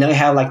 and then we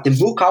have the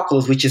book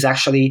calculus, which is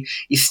actually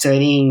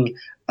studying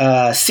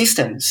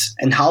systems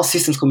and how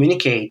systems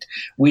communicate,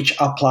 which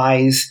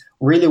applies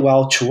really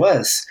well to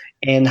us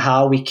and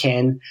how we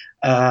can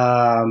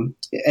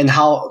and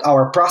how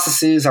our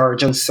processes, our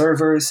agent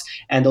servers,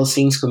 and those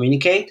things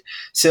communicate.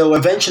 So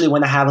eventually,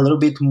 when I have a little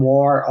bit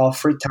more of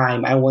free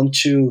time, I want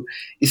to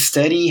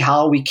study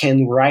how we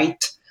can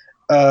write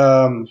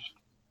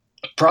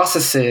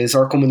processes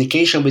or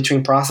communication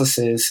between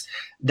processes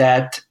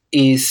that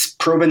is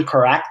proven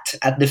correct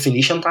at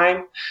definition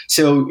time.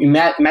 So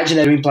imagine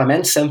that you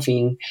implement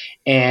something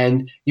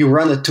and you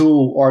run a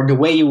tool, or the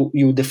way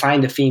you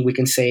define the thing, we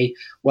can say,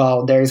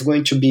 well, there's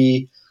going to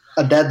be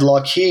a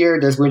deadlock here,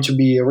 there's going to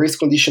be a race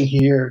condition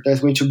here,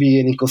 there's going to be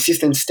an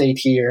inconsistent state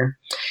here.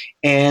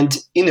 And,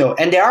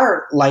 and there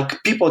are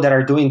like people that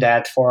are doing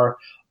that for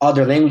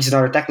other languages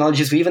and other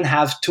technologies. We even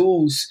have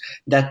tools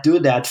that do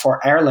that for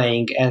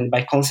Erlang, and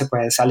by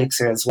consequence,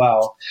 Elixir as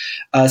well.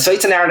 So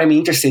it's an area I'm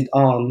interested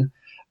on.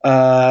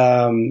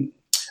 And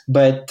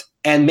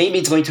maybe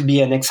it's going to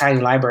be an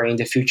exciting library in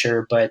the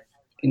future, but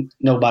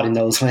nobody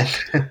knows when.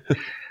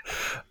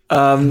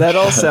 That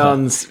all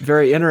sounds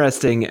very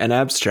interesting and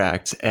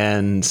abstract.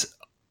 And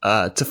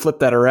to flip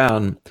that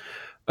around,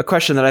 a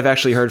question that I've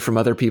actually heard from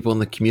other people in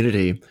the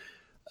community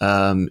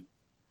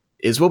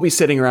is we'll be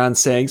sitting around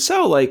saying,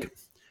 so like,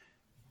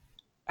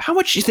 how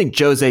much do you think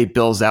Jose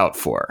bills out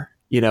for?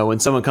 When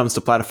someone comes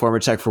to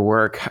Plataforma Tech for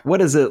Work,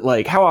 what is it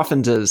like? How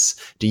often do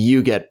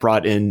you get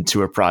brought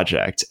into a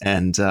project?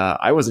 And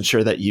I wasn't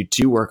sure that you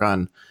do work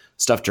on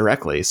stuff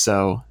directly.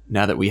 So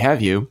now that we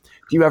have you,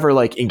 do you ever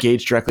like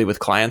engage directly with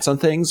clients on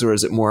things, or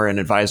is it more an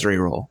advisory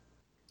role?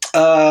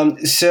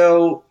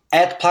 So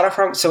at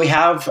Platform, we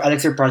have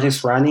Elixir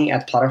projects running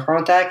at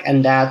Plataforma Tech,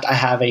 and that I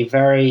have a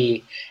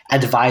very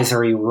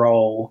advisory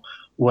role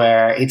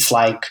where it's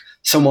like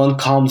someone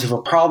comes with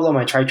a problem,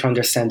 I try to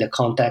understand the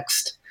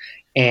context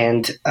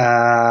and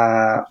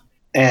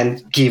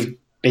give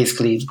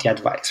basically the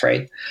advice,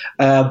 right?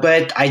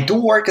 But I do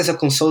work as a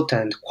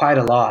consultant quite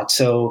a lot.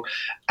 So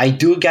I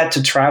do get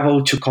to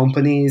travel to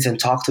companies and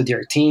talk to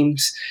their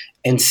teams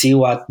and see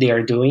what they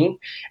are doing.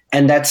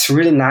 And that's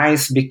really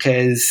nice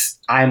because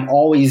I'm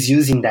always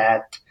using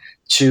that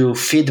to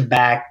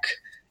feedback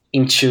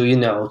into,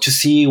 to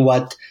see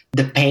what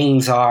the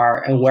pains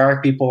are and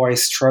where people are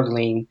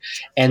struggling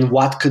and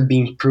what could be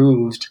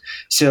improved.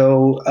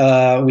 So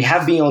we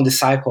have been on the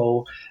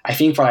cycle, I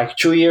think, for like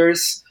 2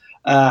 years,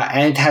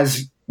 and it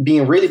has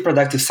been a really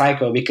productive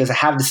cycle because I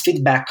have this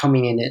feedback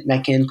coming in it and I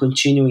can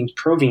continue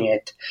improving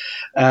it.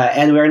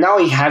 And we're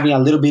now having a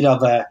little bit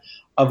of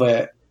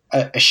a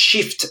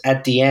shift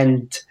at the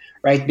end,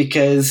 right?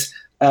 Because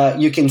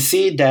you can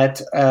see that,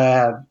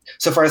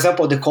 so for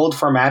example, the code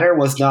formatter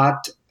was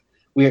not,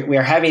 we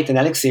are having it in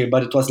Elixir,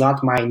 but it was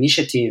not my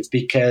initiative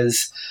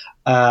because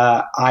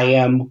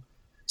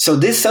so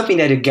this is something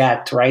that you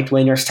get, right,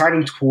 when you're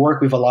starting to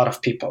work with a lot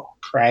of people,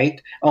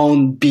 right,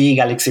 on big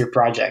Elixir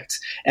projects.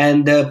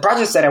 And the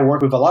projects that I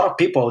work with a lot of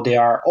people, they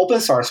are open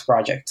source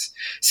projects.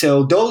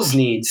 So those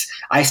needs,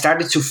 I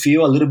started to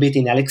feel a little bit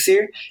in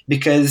Elixir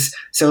because,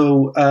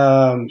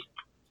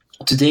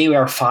 today we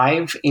are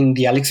 5 in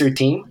the Elixir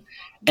team.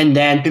 And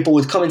then people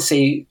would come and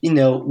say,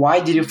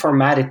 why did you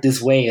format it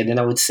this way? And then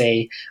I would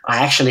say, I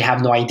actually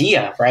have no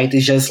idea, right?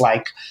 It's just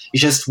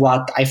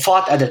what I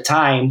thought at the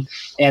time.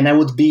 And I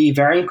would be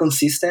very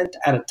inconsistent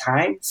at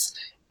times.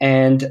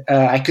 And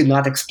I could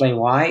not explain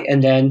why.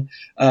 And then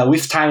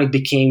with time, it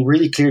became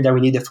really clear that we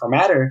need a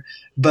formatter.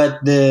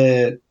 But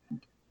the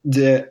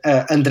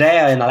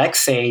Andrea and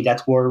Alexei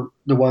that were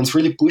the ones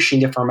really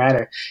pushing the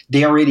formatter,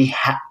 they already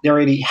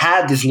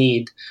had this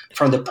need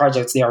from the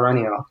projects they are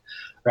running on.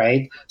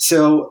 Right.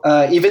 So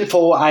even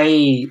though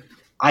I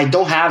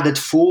don't have that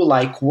full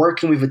like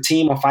working with a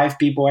team of 5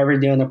 people every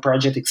day on a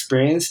project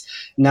experience,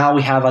 now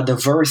we have a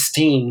diverse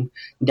team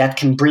that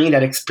can bring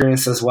that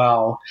experience as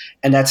well.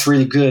 And that's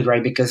really good,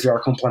 right? Because we are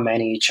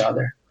complementing each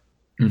other.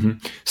 Mm-hmm.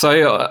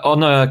 So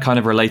on a kind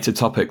of related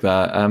topic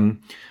there,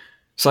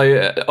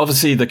 so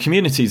obviously the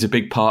community is a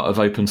big part of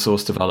open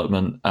source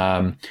development.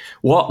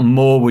 What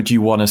more would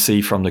you want to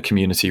see from the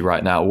community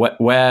right now?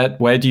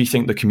 Where do you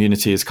think the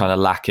community is kind of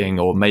lacking,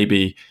 or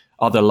maybe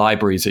other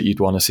libraries that you'd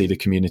want to see the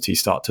community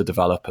start to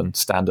develop and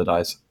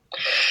standardize?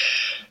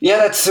 Yeah,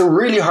 that's a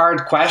really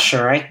hard question,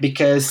 right?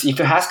 Because if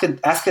you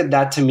asked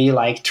that to me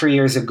like 3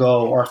 years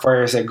ago or 4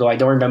 years ago, I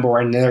don't remember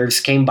when Nerves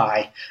came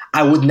by,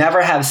 I would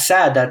never have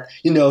said that,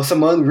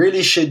 someone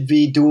really should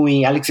be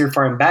doing Elixir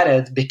for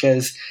embedded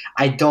because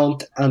I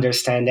don't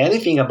understand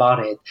anything about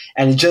it.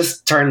 And it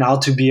just turned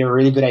out to be a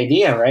really good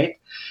idea, right?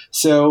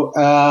 So,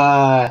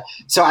 I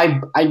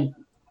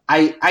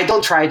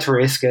don't try to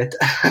risk it.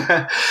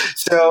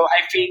 So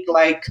I think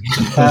like,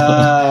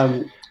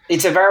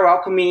 it's a very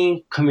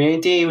welcoming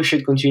community. We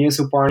should continue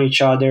supporting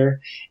each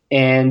other.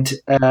 And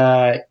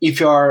if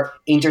you're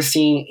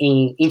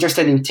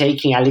interested in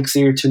taking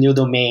Elixir to new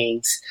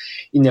domains,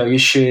 you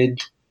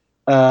should,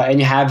 and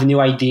you have new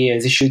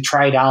ideas, you should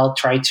try it out.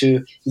 Try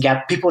to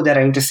get people that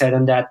are interested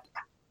in that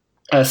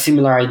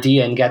similar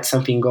idea and get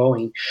something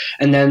going.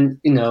 And then,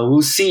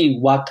 we'll see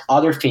what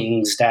other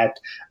things that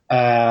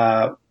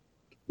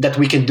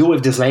we can do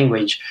with this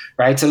language,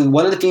 right? So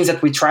one of the things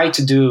that we try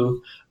to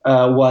do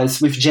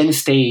was with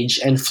GenStage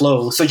and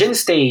Flow. So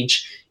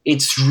GenStage,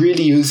 it's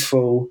really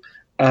useful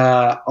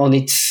on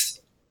its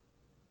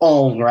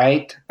own,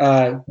 right?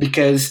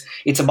 Because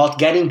it's about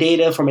getting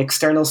data from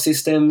external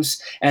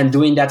systems and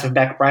doing that with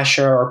back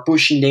pressure, or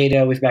pushing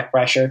data with back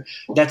pressure.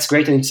 That's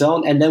great on its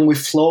own. And then with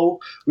Flow,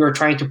 we were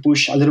trying to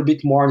push a little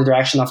bit more in the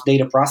direction of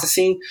data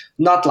processing,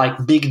 not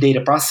like big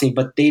data processing,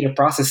 but data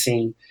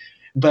processing.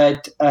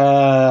 But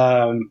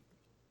and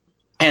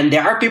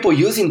there are people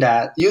using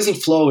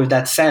Flow with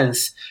that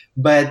sense,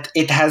 but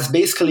it has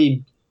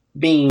basically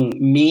been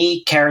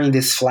me carrying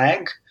this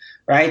flag,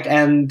 right?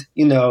 And,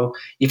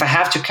 if I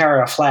have to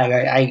carry a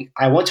flag,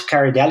 I want to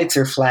carry the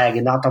Elixir flag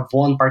and not of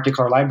one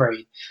particular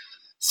library.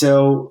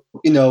 So,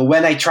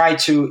 if I try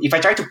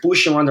to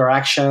push in one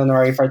direction,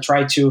 or if I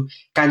try to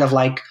kind of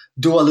like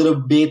do a little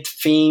bit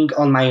thing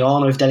on my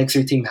own with the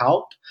Elixir team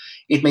help,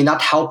 it may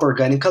not help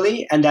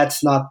organically, and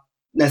that's not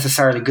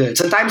necessarily good.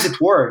 Sometimes it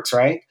works,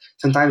 right?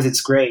 Sometimes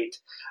it's great.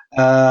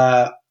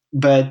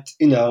 But,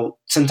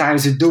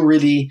 sometimes you do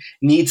really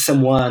need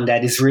someone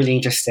that is really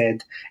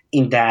interested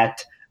in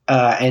that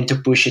and to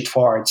push it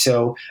forward.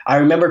 So I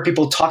remember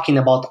people talking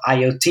about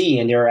IoT,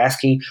 and they were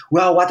asking,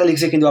 well, what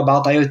Elixir can do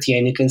about IoT?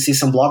 And you can see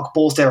some blog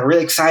posts that are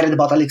really excited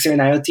about Elixir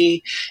and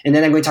IoT. And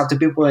then I'm going to talk to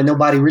people, and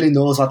nobody really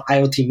knows what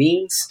IoT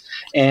means.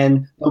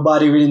 And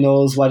nobody really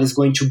knows what is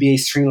going to be a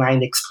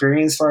streamlined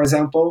experience, for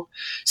example.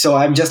 So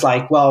I'm just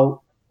like,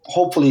 well,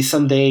 hopefully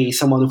someday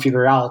someone will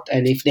figure out.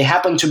 And if they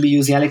happen to be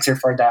using Elixir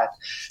for that,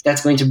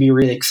 that's going to be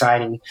really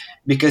exciting,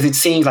 because it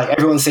seems like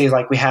everyone says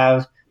like we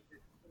have,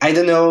 I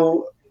don't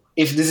know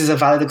if this is a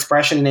valid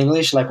expression in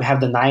English, like we have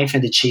the knife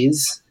and the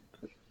cheese.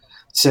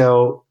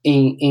 So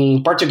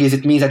in Portuguese,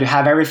 it means that you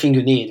have everything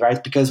you need,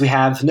 right? Because we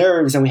have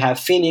Nerves and we have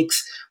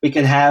Phoenix. We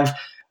have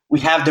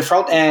the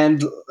front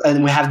end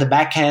and we have the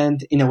back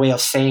end, in a way of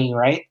saying,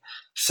 right?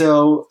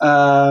 So,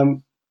 but,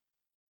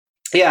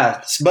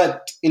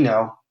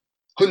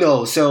 who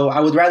knows? So I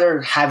would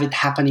rather have it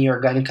happening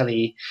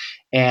organically,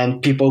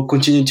 and people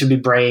continue to be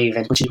brave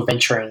and continue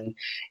venturing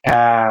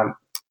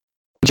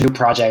new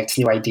projects,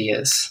 new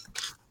ideas.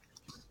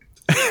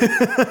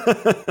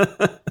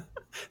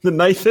 The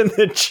knife and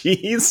the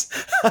cheese.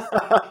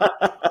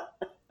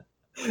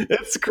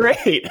 It's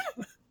great.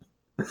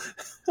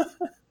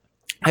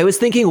 I was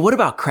thinking, what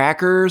about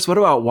crackers? What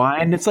about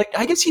wine? It's like,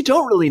 I guess you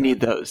don't really need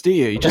those, do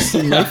you? You just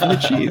need knife and the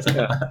cheese.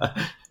 Yeah.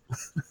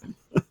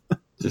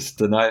 Just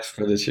the knife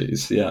for the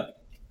cheese. Yeah.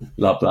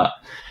 Love that.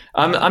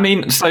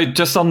 So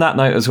just on that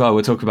note as well,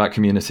 we're talking about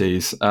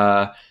communities.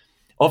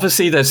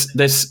 Obviously,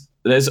 there's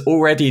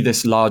already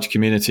this large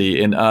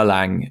community in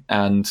Erlang,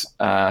 and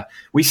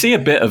we see a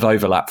bit of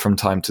overlap from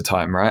time to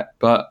time, right?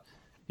 But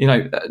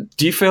do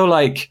you feel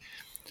like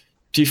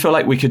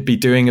we could be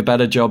doing a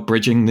better job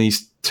bridging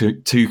these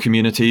two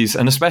communities,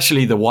 and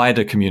especially the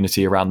wider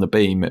community around the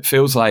Beam? It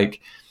feels like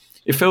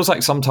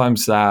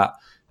sometimes that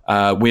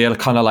we are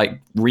kind of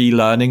like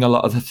relearning a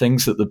lot of the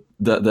things that the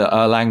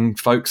Erlang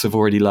folks have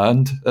already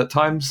learned at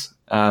times.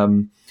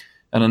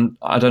 And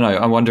I don't know,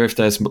 I wonder if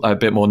there's a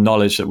bit more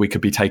knowledge that we could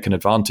be taken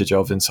advantage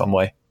of in some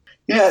way.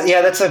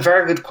 Yeah, that's a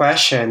very good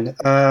question.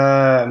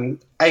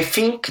 I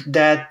think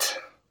that,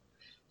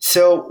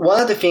 so one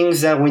of the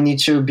things that we need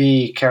to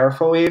be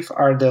careful with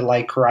are the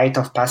rite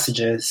of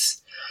passages,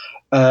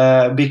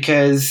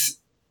 because,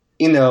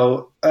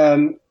 so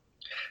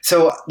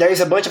there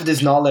is a bunch of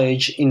this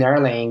knowledge in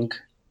Erlang,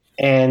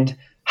 and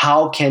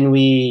how can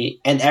we,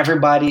 and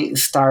everybody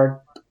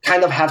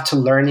kind of have to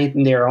learn it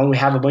in their own. We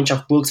have a bunch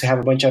of books, we have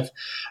a bunch of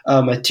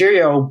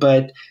material,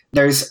 but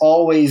there's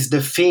always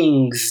the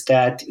things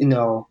that,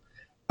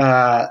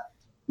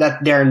 that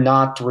they're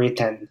not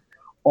written,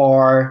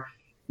 or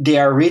they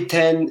are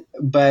written,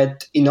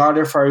 but in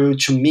order for you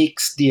to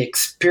mix the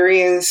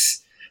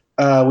experience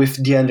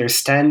with the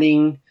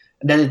understanding,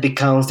 then it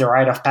becomes the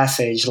rite of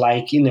passage.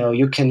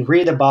 You can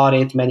read about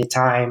it many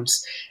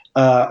times,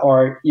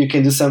 or you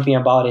can do something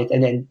about it,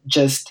 and then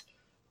just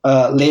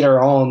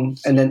later on,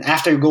 and then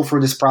after you go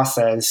through this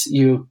process,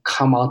 you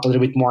come out a little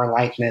bit more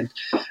enlightened,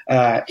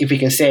 if we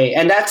can say,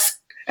 and that's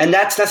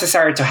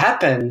necessary to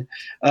happen.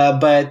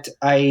 But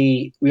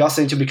we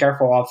also need to be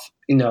careful of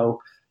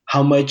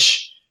how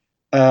much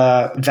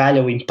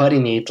value we put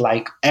in it.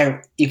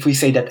 If we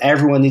say that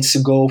everyone needs to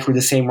go through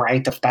the same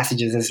rite of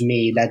passages as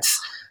me, that's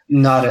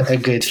not a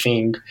good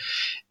thing.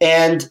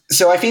 And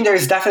so I think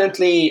there's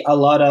definitely a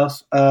lot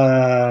of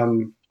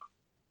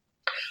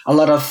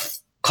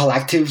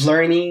collective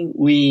learning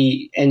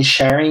and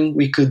sharing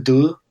we could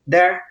do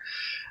there.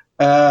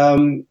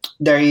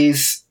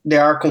 There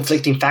are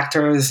conflicting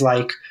factors,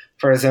 like,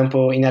 for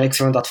example, in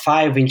Elixir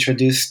 1.5, we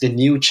introduced the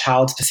new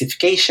child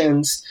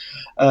specifications,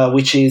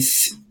 which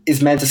is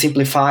meant to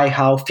simplify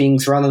how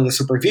things run on the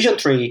supervision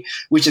tree,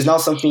 which is now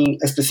something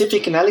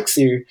specific in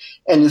Elixir,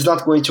 and is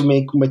not going to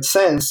make much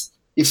sense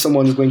if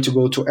someone is going to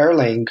go to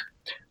Erlang.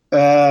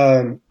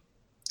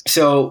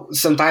 So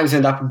sometimes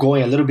end up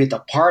going a little bit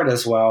apart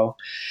as well.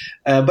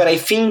 But I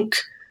think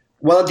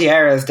one of the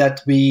areas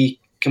that we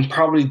can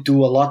probably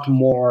do a lot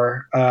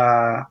more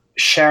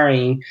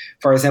sharing,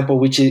 for example,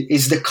 which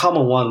is the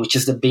common one, which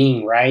is the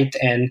being, right?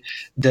 And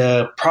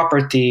the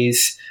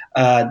properties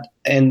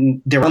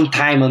and the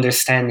runtime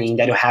understanding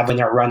that you have when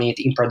you're running it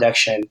in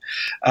production.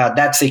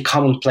 That's a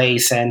common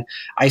place. And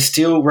I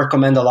still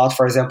recommend a lot,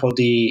 for example,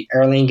 the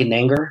Erlang in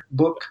Anger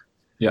book.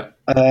 Yeah.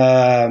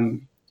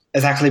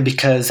 Exactly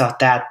because of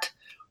that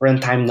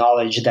runtime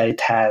knowledge that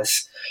it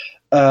has.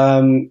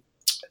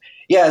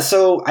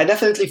 So I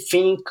definitely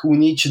think we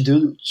need to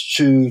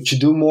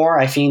do more.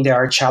 I think there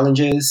are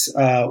challenges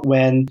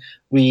when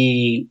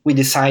we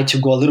decide to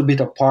go a little bit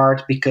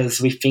apart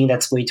because we think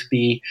that's going to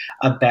be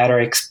a better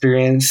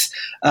experience.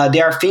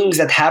 There are things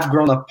that have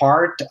grown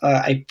apart,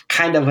 I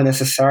kind of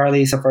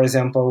unnecessarily. So, for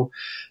example,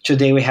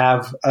 today we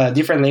have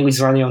different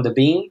languages running on the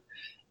Beam,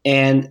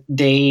 and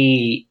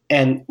we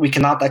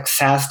cannot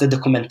access the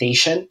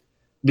documentation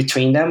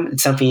between them.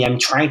 It's something I'm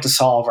trying to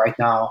solve right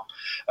now.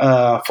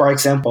 For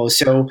example,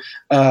 the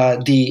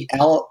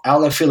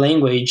LFE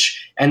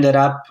language ended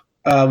up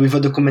with a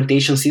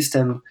documentation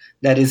system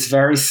that is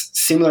very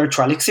similar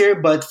to Elixir,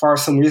 but for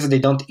some reason they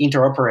don't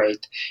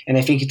interoperate. And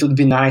I think it would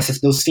be nice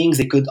if those things,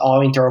 they could all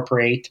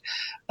interoperate.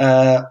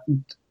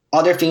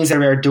 Other things that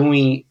we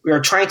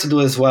are trying to do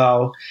as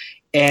well.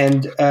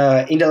 And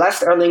in the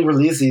last Erlang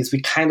releases,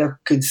 we kind of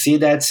could see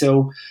that.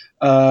 So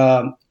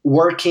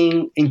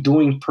working and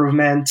doing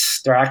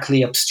improvements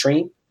directly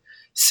upstream,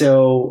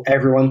 so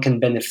everyone can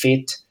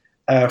benefit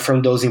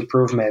from those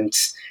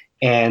improvements,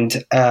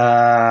 and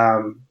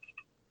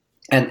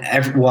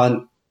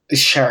everyone is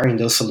sharing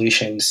those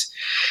solutions.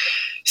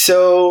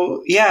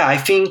 So I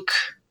think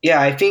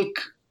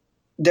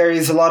there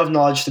is a lot of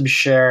knowledge to be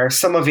shared.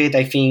 Some of it,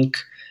 I think,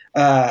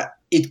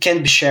 it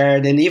can be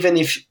shared, and even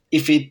if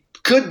it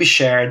could be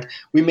shared,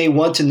 we may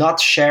want to not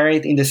share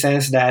it in the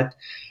sense that,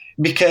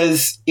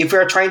 because if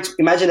we're trying to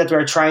imagine that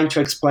we're trying to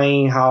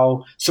explain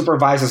how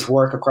supervisors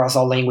work across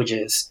all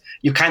languages,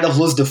 you kind of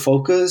lose the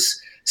focus.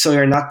 So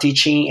you're not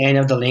teaching any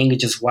of the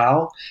languages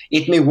well.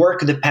 It may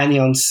work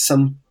depending on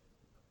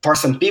for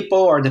some people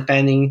or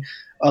depending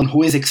on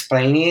who is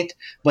explaining it,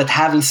 but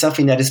having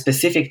something that is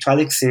specific to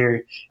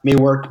Elixir may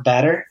work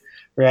better,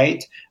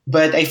 right?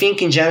 But I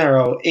think in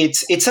general,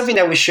 it's something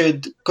that we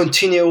should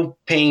continue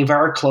paying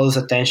very close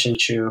attention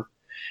to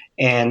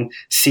and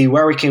see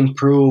where we can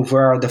improve,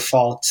 where are the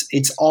faults.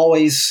 It's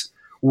always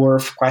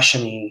worth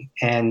questioning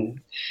and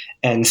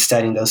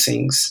studying those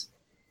things.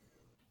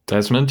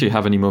 Desmond, do you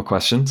have any more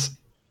questions?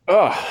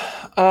 A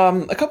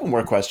couple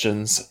more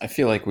questions. I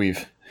feel like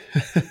we've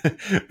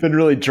been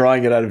really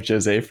drawing it out of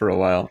Jose for a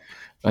while.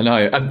 I know.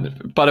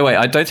 And by the way,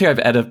 I don't think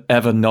I've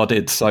ever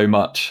nodded so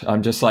much.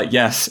 I'm just like,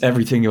 yes,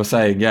 everything you're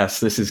saying. Yes,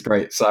 this is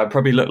great. So I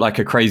probably look like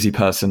a crazy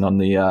person on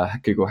the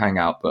Google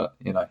Hangout, but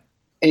you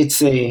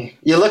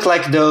look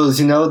like those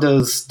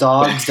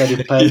dogs that you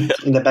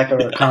put in the back of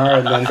your car,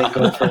 and then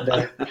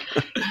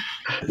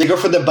they go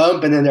for the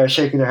bump, and then they're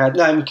shaking their head.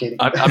 No, I'm kidding.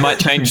 I might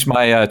change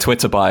my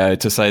Twitter bio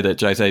to say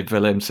that Jose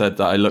Villim said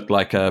that I look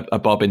like a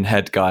bobbin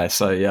head guy.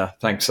 So yeah,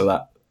 thanks for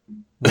that.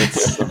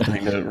 That's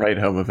something to write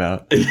home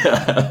about.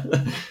 Yeah.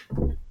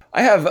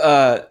 I have,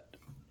 I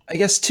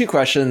guess, two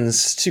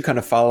questions, two kind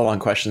of follow-on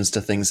questions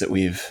to things that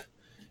we've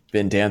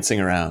been dancing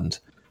around.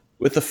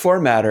 With the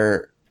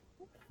formatter,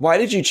 why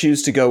did you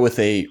choose to go with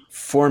a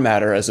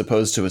formatter as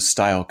opposed to a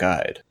style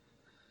guide?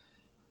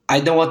 I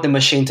don't want the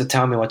machine to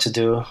tell me what to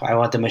do. I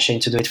want the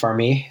machine to do it for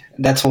me.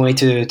 That's one way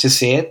to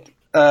see it.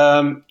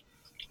 If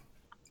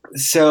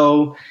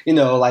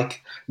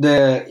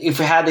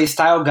we had a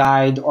style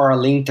guide or a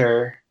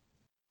linter,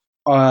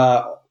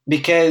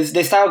 because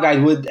the style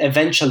guide would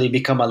eventually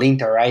become a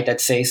linter, right?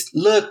 That says,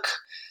 look,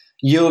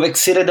 you've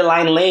exceeded the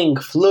line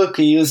length. Look,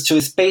 you used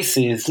 2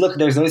 spaces. Look,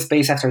 there's no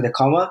space after the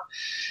comma.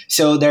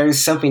 So there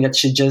is something that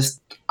should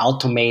just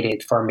automate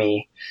it for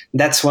me.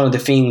 That's one of the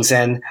things.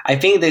 And I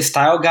think the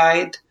style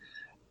guide,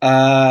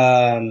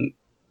 and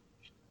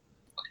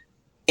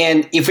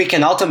if we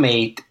can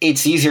automate,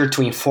 it's easier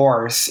to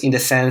enforce in the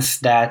sense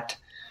that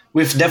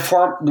with the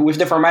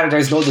formatter,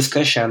 there's no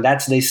discussion.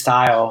 That's the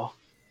style.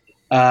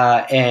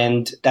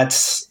 And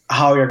that's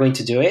how you're going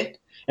to do it.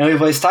 And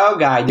with a style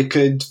guide, you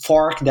could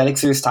fork the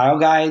Elixir style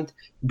guide,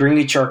 bring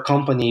it to your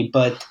company,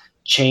 but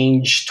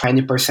change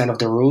 20% of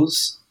the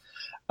rules.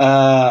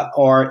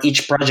 Or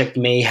each project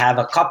may have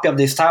a copy of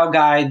the style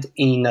guide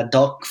in a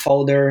doc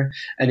folder,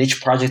 and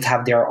each project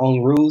have their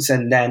own rules,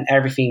 and then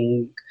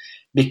everything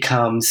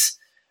becomes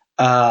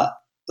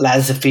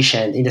less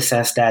efficient in the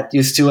sense that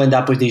you still end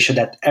up with the issue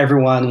that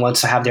everyone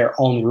wants to have their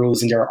own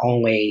rules in their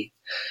own way.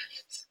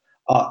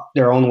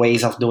 Their own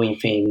ways of doing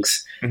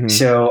things. Mm-hmm.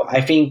 So I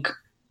think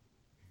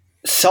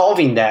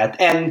solving that,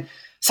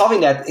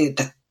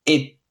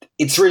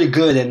 it's really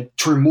good, and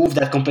to remove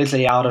that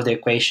completely out of the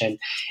equation.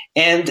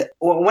 And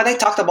when I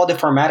talked about the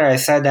formatter, I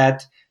said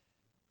that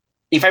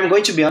if I'm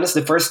going to be honest,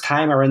 the first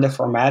time I ran the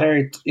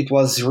formatter, it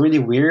was really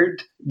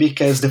weird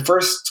because the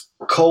first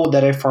code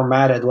that I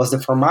formatted was the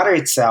formatter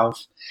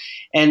itself.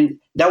 And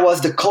that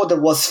was the code that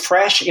was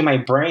fresh in my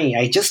brain.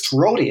 I just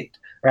wrote it.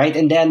 Right.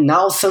 And then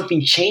now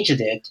something changed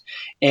it,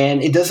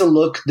 and it doesn't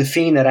look the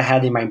thing that I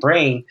had in my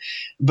brain.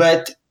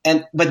 But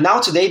But now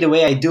today, the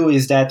way I do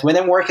is that when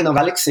I'm working on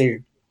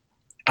Elixir,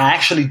 I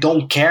actually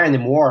don't care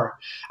anymore.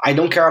 I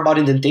don't care about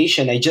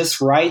indentation. I just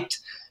write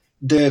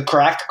the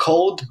correct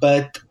code,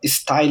 but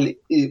style.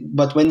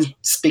 But when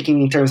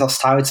speaking in terms of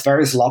style, it's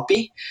very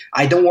sloppy.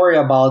 I don't worry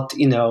about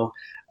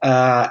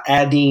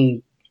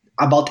adding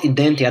about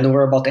identity. I don't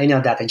worry about any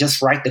of that. I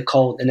just write the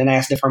code and then I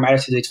ask the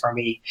formatter to do it for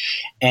me,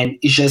 and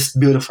it's just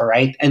beautiful,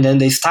 right? And then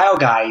the style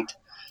guide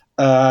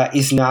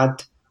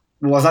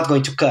was not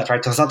going to cut, right?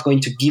 It was not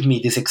going to give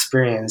me this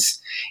experience.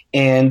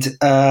 And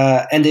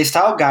the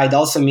style guide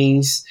also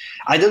means,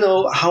 I don't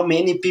know how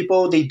many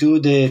people they do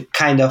the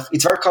kind of,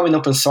 it's very common in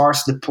open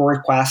source, the pull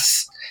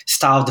request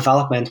style of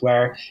development,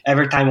 where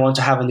every time you want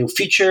to have a new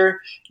feature,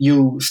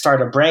 you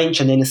start a branch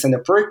and then you send a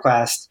pull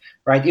request,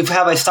 right? If you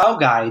have a style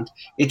guide,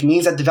 it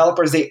means that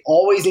developers, they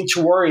always need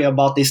to worry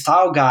about the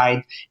style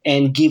guide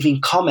and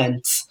giving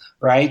comments,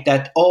 right?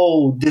 That,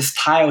 oh, this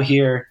style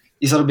here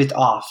is a little bit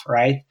off,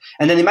 right?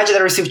 And then imagine I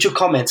receive two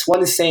comments.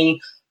 One is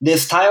saying the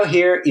style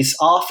here is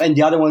off, and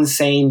the other one is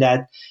saying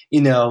that,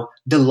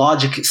 the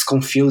logic is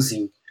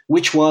confusing.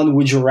 Which one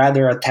would you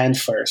rather attend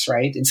first,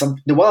 right? It's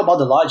the one about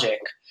the logic.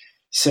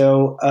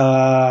 So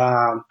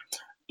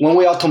when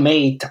we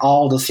automate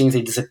all those things,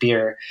 they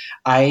disappear.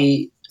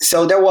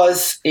 So there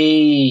was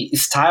a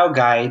style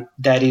guide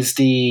that is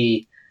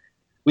we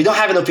don't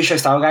have an official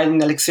style guide in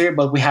Elixir,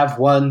 but we have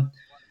one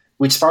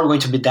which is probably going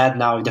to be dead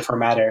now in the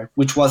formatter,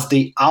 which was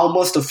the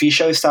almost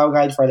official style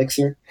guide for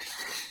Elixir,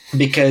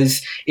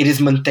 because it is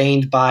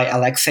maintained by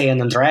Alexei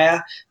and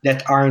Andrea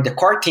that are in the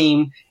core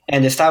team,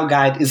 and the style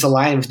guide is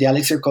aligned with the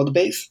Elixir code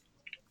base.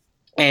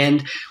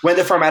 And when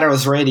the formatter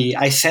was ready,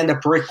 I sent a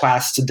pull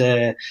request to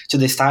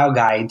the style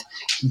guide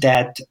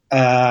that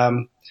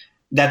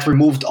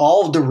removed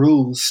all of the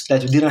rules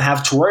that we didn't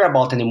have to worry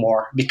about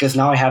anymore, because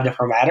now I have the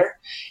formatter,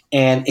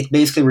 and it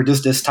basically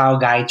reduced the style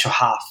guide to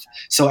half.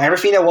 So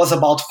everything that was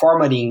about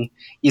formatting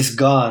is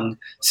gone.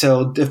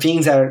 So the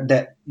things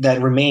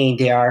that remain,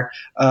 they are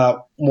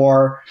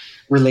more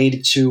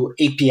related to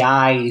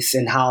APIs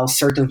and how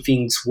certain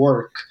things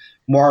work,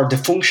 more the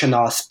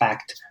functional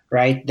aspect,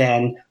 right,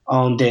 than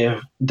on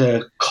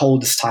the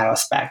code style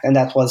aspect. And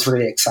that was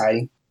really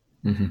exciting.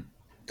 Mm-hmm.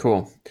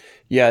 Cool.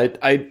 Yeah,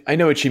 I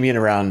know what you mean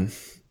around,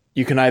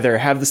 you can either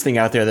have this thing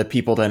out there that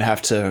people then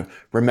have to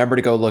remember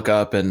to go look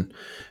up and,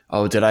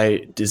 oh,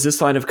 is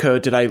this line of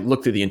code, did I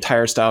look through the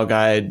entire style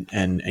guide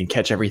and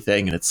catch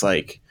everything? And it's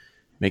like,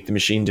 make the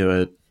machine do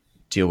it,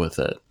 deal with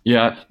it.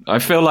 Yeah, I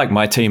feel like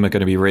my team are going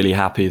to be really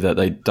happy that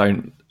they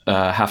don't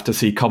have to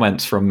see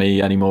comments from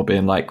me anymore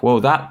being like, well,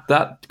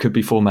 that could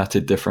be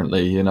formatted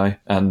differently,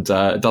 and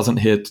it doesn't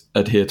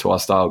adhere to our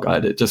style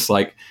guide. It just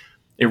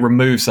it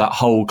removes that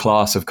whole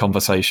class of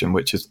conversation,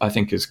 which I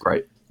think is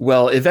great.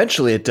 Well,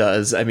 eventually it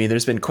does. I mean,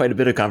 there's been quite a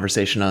bit of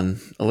conversation on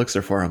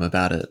Elixir Forum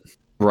about it.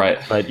 Right.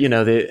 But,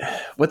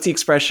 what's the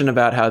expression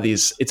about how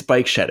it's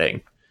bike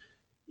shedding?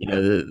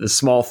 The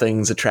small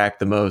things attract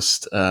the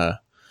most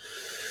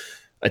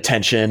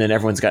attention, and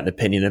everyone's got an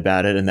opinion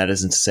about it. And that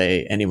isn't to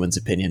say anyone's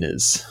opinion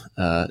is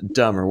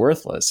dumb or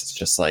worthless. It's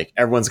just like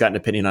everyone's got an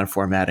opinion on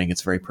formatting.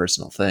 It's a very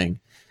personal thing.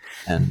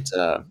 And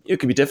it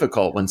can be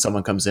difficult when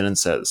someone comes in and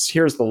says,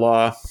 here's the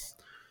law.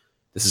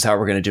 This is how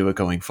we're going to do it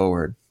going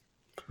forward.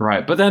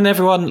 Right. But then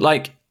everyone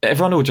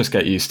will just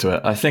get used to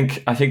it. I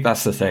think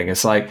that's the thing.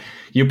 It's like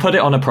you put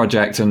it on a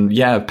project and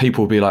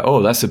people will be like,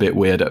 oh, that's a bit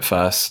weird at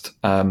first.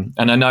 And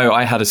I know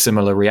I had a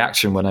similar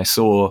reaction when I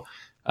saw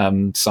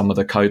some of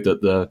the code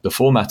that the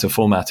formatter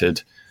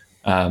formatted.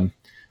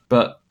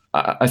 But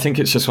I think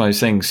it's just one of those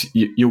things.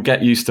 You'll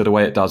get used to the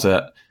way it does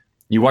it.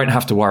 You won't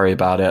have to worry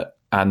about it.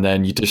 And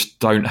then you just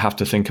don't have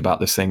to think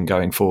about this thing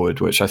going forward,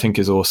 which I think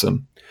is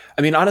awesome.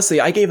 I mean, honestly,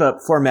 I gave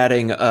up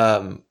formatting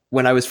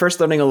when I was first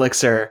learning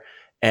Elixir,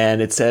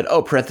 and it said,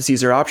 oh,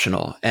 parentheses are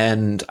optional.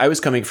 And I was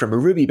coming from a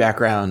Ruby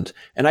background,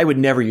 and I would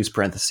never use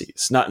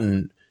parentheses, not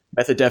in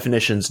method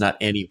definitions, not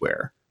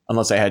anywhere,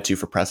 unless I had to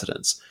for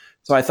precedence.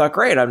 So I thought,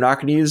 great, I'm not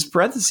going to use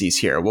parentheses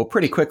here. Well,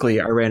 pretty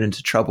quickly, I ran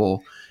into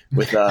trouble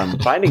with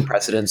binding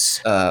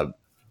precedence,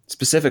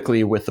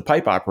 specifically with the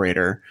pipe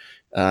operator.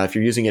 If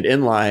you're using it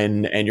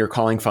inline and you're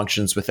calling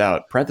functions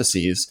without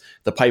parentheses,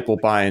 the pipe will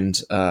bind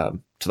to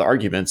the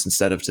arguments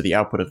instead of to the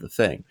output of the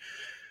thing,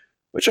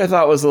 which I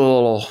thought was a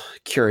little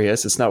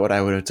curious. It's not what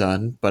I would have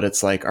done, but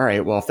it's like, all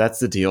right, well, if that's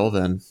the deal,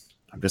 then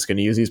I'm just going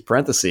to use these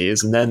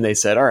parentheses. And then they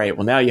said, all right,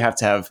 well, now you have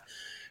to have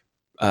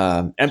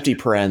empty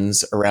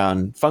parens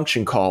around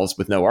function calls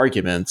with no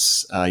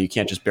arguments. You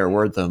can't just bare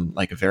word them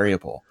like a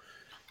variable.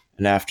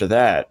 And after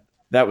that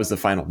was the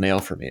final nail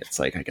for me. It's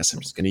like, I guess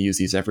I'm just going to use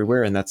these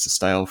everywhere, and that's the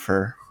style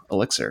for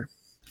Elixir.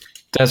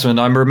 Desmond,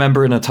 I'm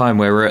remembering a time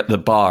where we were at the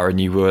bar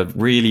and you were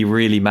really,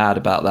 really mad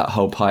about that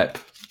whole pipe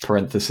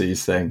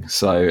parentheses thing.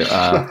 So,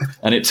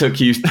 and it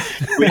took you,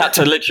 we had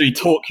to literally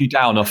talk you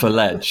down off a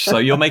ledge. So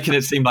you're making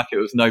it seem like it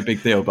was no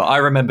big deal, but I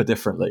remember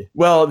differently.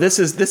 Well, this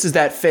is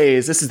that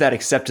phase. This is that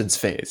acceptance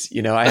phase.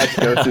 I had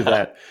to go through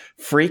that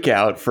freak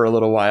out for a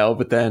little while,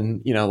 but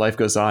then, life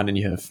goes on and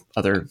you have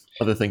other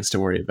things to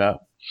worry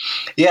about.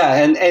 Yeah,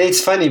 and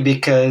it's funny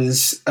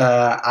because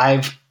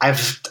I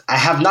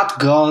have not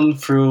gone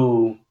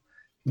through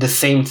the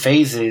same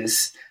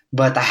phases,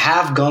 but I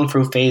have gone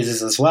through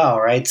phases as well,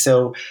 right?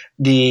 So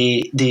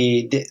the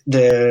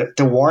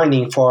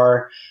warning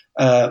for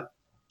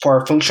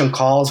function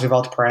calls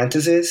without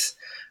parentheses,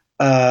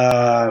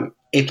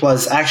 it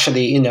was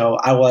actually,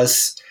 I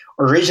was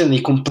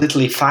originally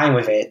completely fine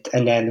with it,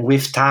 and then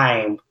with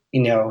time,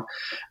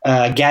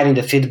 getting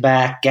the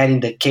feedback, getting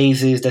the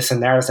cases, the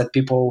scenarios that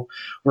people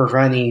were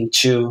running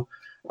into,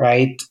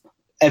 right?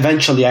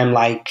 Eventually, I'm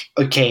like,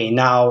 okay,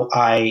 now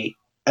I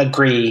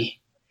agree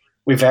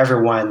with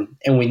everyone,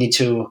 and we need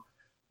to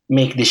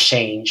make this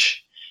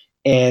change.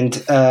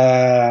 And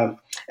I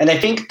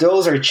think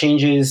those are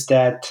changes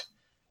that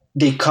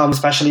they come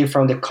especially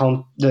from the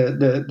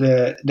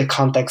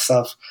context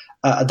of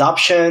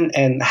adoption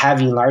and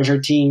having larger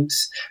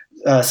teams.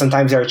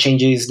 Sometimes there are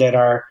changes that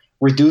are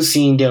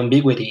reducing the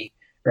ambiguity,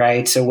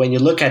 right? So when you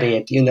look at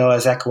it, you know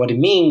exactly what it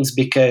means,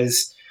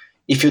 because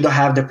if you don't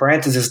have the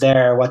parentheses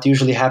there, what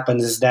usually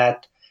happens is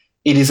that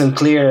it is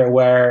unclear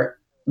where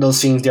those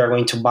things they are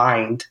going to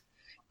bind,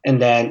 and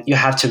then you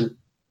have to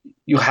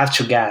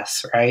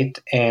guess, right?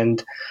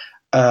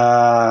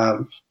 Uh,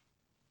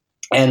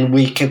 and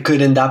we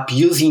could end up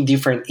using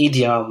different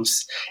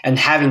idioms and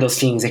having those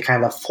things that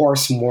kind of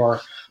force more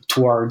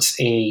towards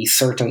a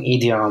certain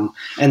idiom.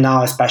 And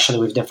now, especially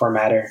with the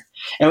formatter.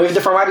 And with the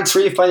formatter, it's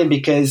really funny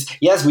because,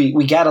 yes, we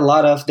get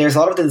there's a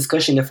lot of the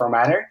discussion in the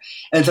formatter.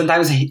 And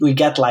sometimes we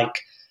get like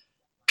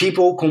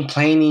people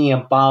complaining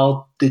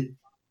about the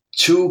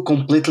two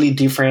completely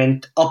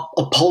different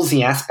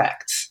opposing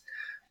aspects,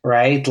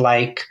 right?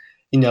 Like,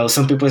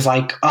 some people is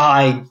like,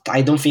 oh,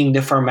 I don't think the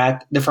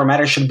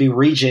formatter should be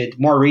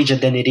more rigid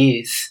than it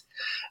is.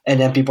 And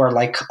then people are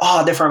like,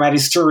 oh, the format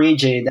is too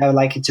rigid. I would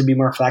like it to be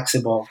more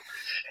flexible.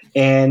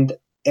 And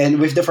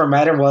with the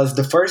formatter was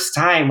the first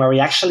time where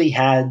we actually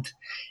had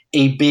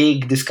a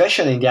big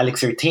discussion in the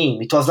Elixir team.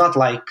 It was not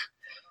like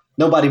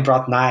nobody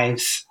brought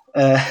knives.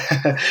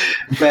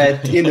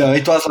 But,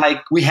 it was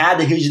like we had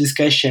a huge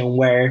discussion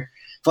where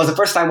it was the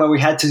first time where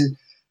we had to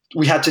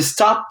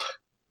stop.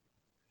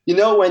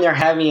 When you're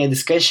having a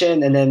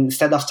discussion and then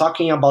instead of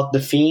talking about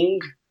the thing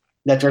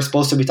that we're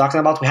supposed to be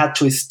talking about, we had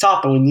to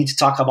stop and we need to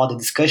talk about the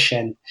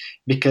discussion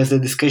because the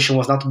discussion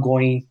was not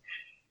going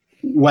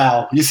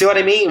well. You see what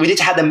I mean? We need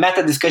to have the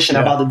meta discussion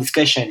about the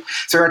discussion.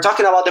 So we're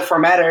talking about the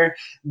formatter,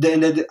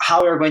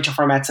 how we're going to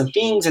format some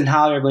things and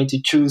how we're going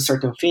to choose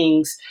certain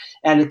things,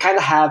 and kind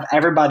of have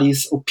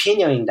everybody's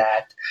opinion in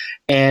that.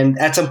 And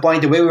at some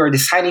point, the way we were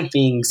deciding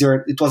things,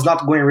 it was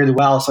not going really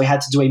well. So we had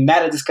to do a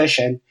meta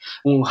discussion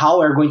on how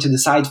we're going to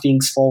decide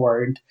things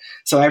forward.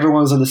 So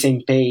everyone was on the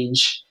same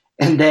page.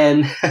 And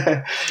then,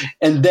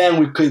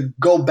 we could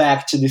go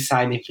back to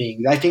deciding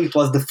things. I think it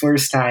was the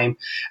first time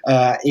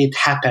it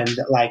happened,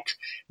 like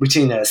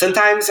between us.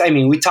 Sometimes,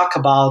 we talk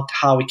about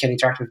how we can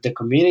interact with the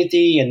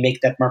community and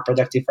make that more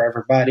productive for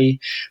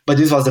everybody. But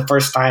this was the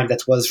first time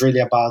that was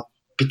really about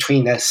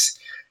between us,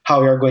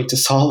 how we are going to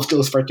solve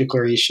those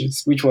particular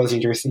issues, which was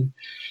interesting.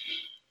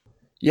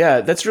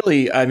 Yeah, that's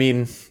really,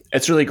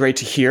 it's really great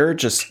to hear,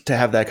 just to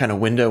have that kind of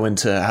window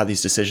into how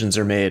these decisions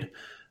are made.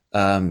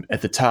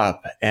 At the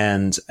top.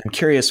 And I'm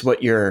curious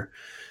what your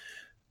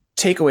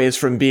takeaways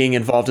from being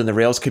involved in the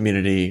Rails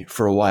community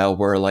for a while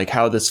were, like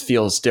how this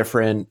feels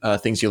different,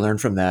 things you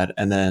learned from that,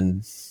 and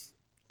then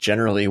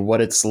generally what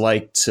it's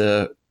like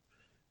to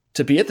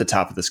be at the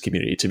top of this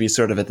community, to be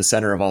sort of at the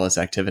center of all this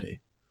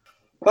activity.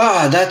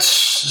 Oh,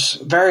 that's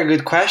a very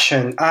good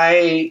question.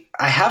 I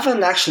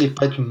haven't actually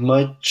put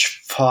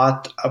much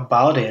thought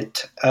about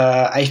it.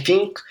 I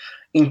think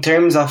in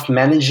terms of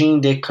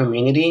managing the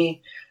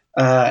community,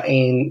 we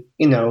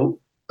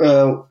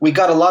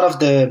got a lot of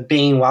the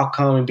being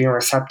welcome and being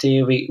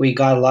receptive. We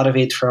got a lot of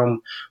it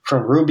from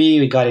Ruby.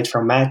 We got it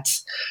from Matt.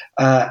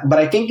 But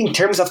I think in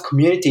terms of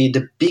community,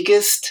 the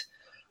biggest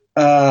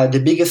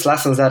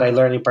lessons that I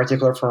learned in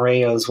particular from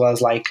Rails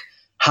was like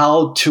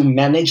how to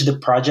manage the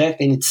project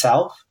in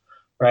itself,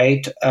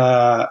 right?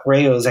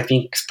 Rails, I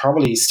think, is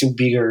probably still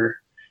bigger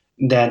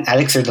than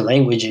Elixir, the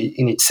language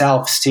in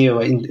itself still.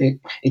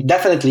 It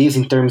definitely is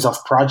in terms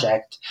of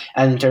project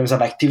and in terms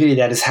of activity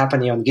that is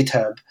happening on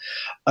GitHub.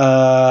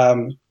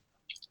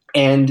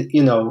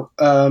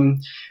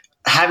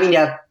 Having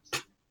that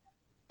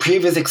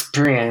previous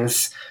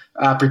experience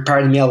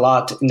prepared me a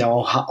lot,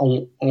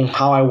 on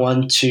how I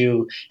want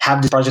to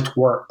have this project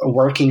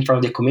working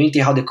from the community,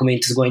 how the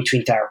community is going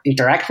to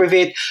interact with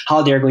it,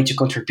 how they're going to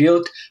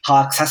contribute, how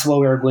accessible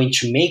we are going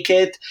to make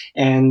it,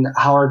 and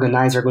how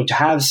organized we're going to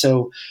have.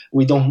 So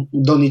we don't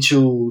need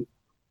to.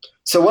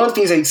 So one of the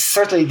things I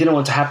certainly didn't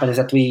want to happen is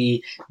that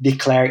we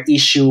declare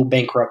issue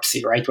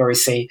bankruptcy, right? Where we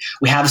say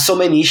we have so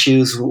many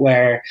issues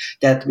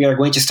that we are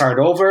going to start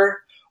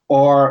over,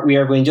 or we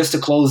are going just to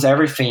close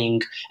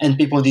everything and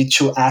people need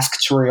to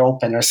ask to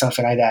reopen or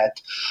something like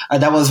that.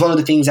 That was one of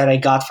the things that I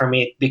got from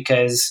it,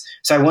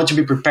 so I want to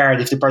be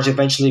prepared if the project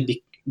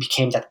eventually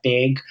became that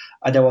big.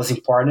 That was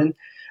important.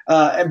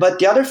 But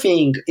the other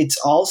thing, it's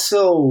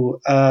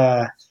also,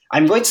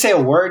 I'm going to say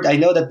a word. I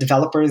know that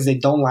developers, they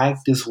don't like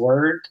this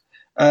word,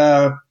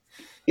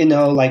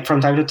 like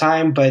from time to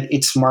time, but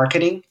it's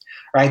marketing,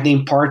 right? The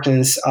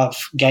importance of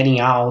getting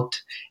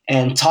out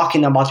and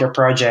talking about your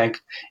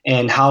project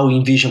and how you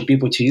envision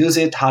people to use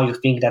it, how you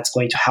think that's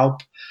going to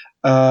help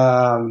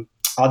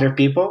other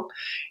people.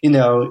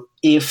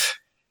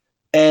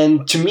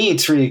 And to me,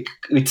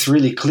 it's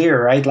really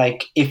clear, right?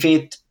 Like if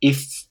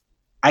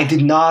I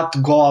did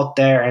not go out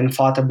there and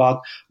thought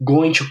about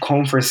going to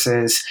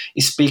conferences,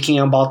 speaking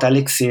about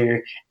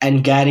Elixir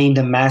and getting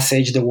the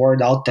message, the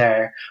word out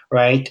there,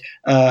 right?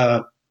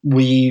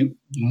 We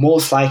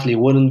most likely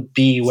wouldn't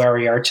be where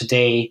we are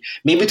today.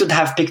 Maybe it would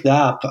have picked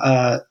up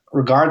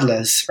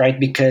regardless, right?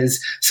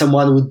 Because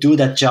someone would do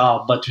that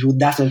job, but we would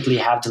definitely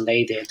have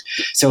delayed it.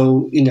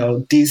 So,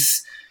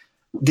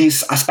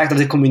 this aspect of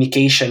the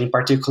communication in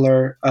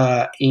particular,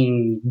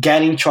 in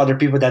getting to other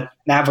people that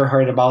never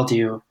heard about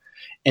you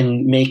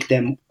and make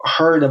them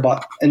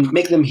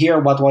hear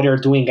about what you're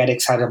doing, get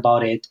excited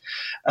about it.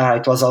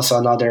 It was also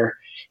another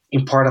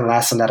important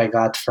lesson that I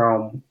got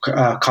from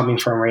coming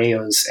from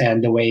Rails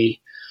and the way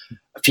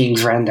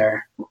things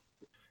render.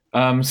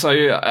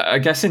 So I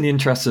guess in the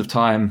interest of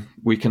time,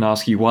 we can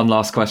ask you one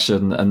last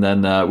question, and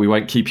then we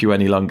won't keep you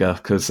any longer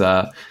because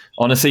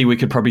honestly, we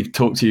could probably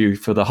talk to you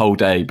for the whole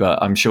day,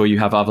 but I'm sure you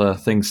have other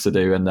things to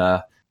do. And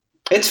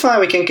it's fine.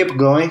 We can keep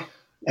going,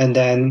 and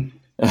then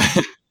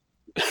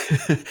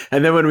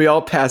and then when we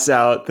all pass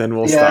out, then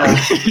we'll stop.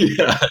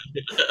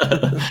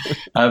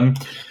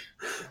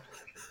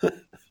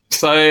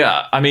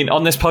 So, I mean,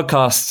 on this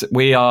podcast,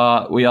 we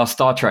are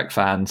Star Trek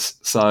fans.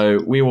 So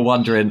we were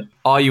wondering,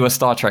 are you a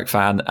Star Trek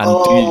fan?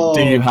 And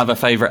do you have a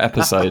favorite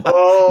episode?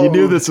 You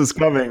knew this was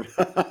coming.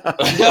 No,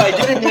 I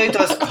didn't know it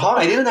was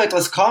coming. I didn't know it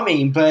was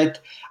coming, but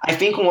I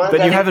think one.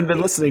 But you haven't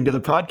been listening to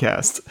the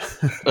podcast.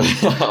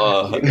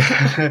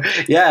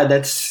 Yeah,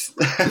 that's.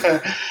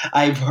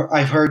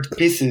 I've heard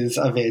pieces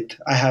of it.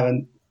 I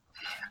haven't.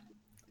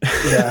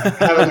 Yeah,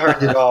 I haven't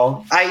heard it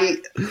all.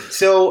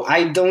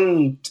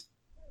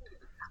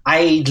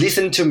 I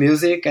listen to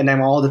music, and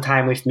I'm all the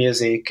time with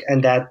music,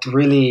 and that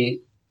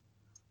really,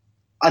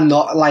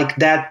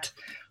 that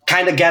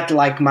kind of get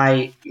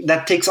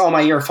that takes all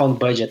my earphone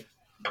budget,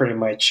 pretty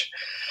much.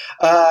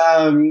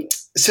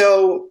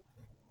 So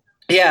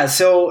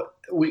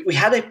we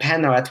had a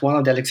panel at one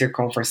of the Elixir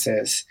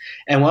conferences,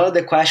 and one of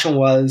the questions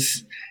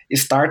was,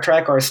 is Star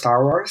Trek or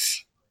Star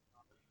Wars?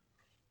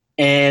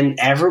 And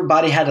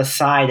everybody had a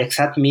side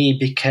except me,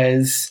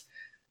 because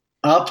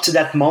up to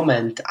that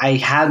moment, I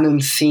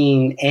hadn't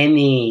seen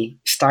any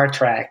Star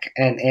Trek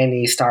and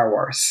any Star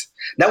Wars.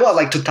 That was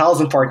like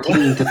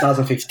 2014,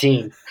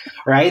 2015,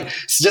 right?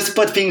 So just to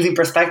put things in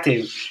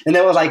perspective. And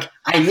I was like,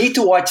 I need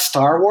to watch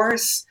Star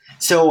Wars.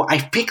 So I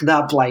picked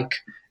up like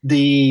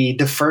the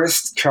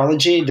first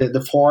trilogy,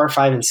 the 4,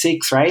 5, and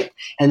 6, right?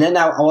 And then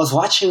I was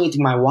watching it with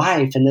my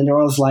wife, and then there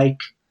was like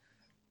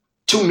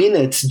 2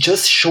 minutes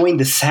just showing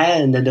the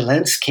sand and the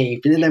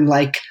landscape. And then I'm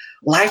like,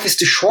 life is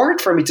too short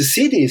for me to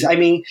see this. I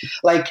mean,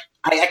 like,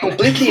 I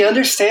completely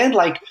understand,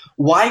 like,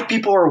 why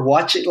people are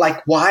watching,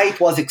 like, why it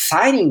was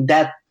exciting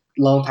that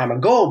long time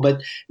ago,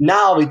 but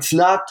now it was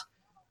not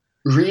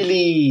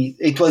really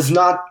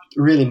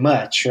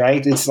much,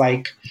 right? It's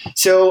like,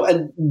 so,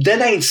 and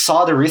then I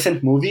saw the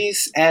recent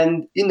movies,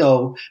 and,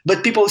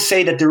 but people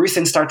say that the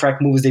recent Star Trek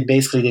movies, they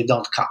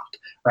don't count,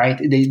 right?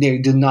 They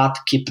do not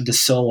keep the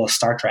soul of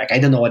Star Trek. I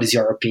don't know, what is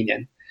your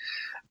opinion?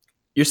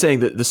 You're saying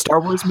that the Star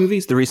Wars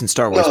movies, the recent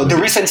Star Wars movies?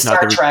 The recent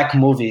Star Trek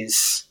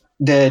movies.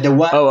 The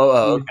one.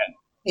 Oh, okay.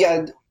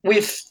 Yeah,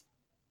 with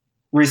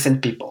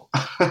recent people.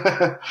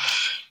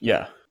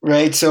 Yeah.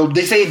 Right. So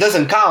they say it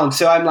doesn't count.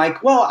 So I'm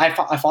like, well, I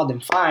thought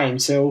them fine.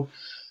 So,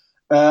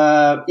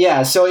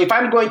 So if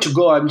I'm going to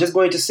go, I'm just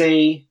going to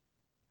say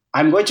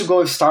I'm going to go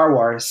with Star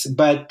Wars.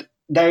 But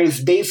there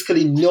is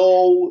basically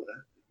no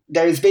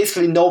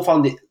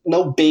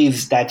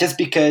base that just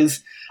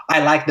because I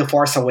like The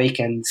Force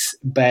Awakens,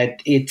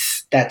 but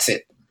that's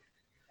it.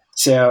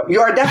 So you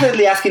are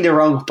definitely asking the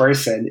wrong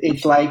person.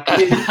 It's like,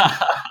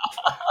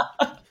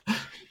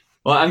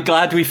 well, I'm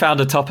glad we found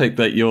a topic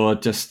that you're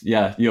just,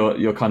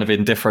 you're kind of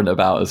indifferent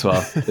about as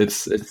well.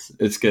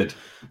 It's good.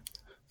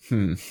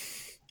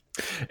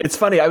 It's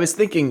funny.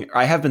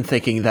 I have been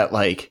thinking that,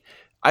 like,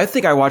 I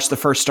think I watched the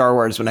first Star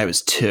Wars when I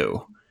was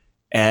 2.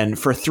 And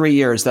for 3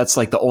 years, that's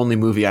like the only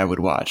movie I would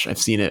watch. I've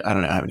seen it, I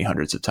don't know how many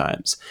hundreds of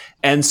times.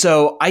 And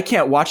so I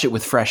can't watch it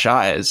with fresh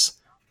eyes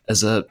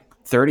as a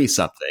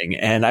 30-something.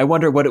 And I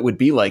wonder what it would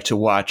be like to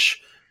watch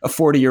a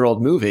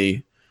 40-year-old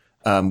movie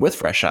with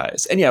fresh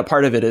eyes. And yeah,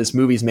 part of it is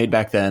movies made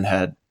back then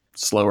had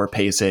slower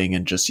pacing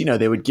and just,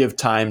 they would give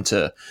time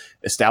to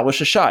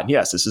establish a shot.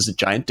 Yes, this is a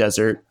giant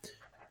desert.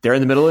 They're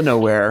in the middle of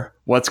nowhere.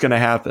 What's going to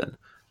happen?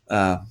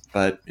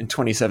 But in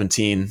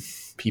 2017,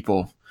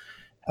 people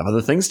have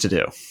other things to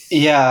do.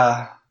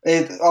 Yeah.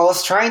 I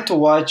was trying to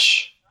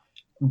watch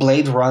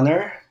Blade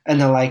Runner,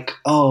 and I'm like,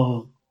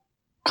 oh,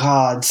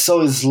 God,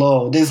 so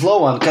slow. The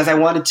slow one, because I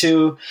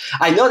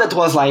know that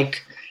was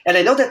like And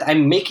I know that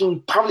I'm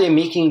probably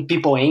making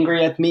people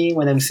angry at me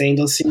when I'm saying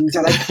those things.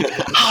 They're like,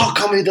 how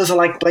come he doesn't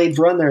like Blade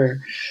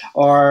Runner?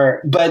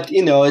 But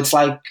it's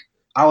like,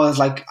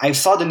 I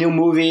saw the new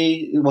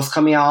movie, it was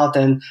coming out,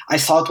 and I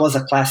saw it was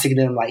a classic.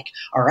 Then I'm like,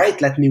 all right,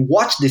 let me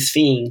watch this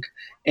thing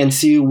and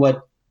see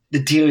what the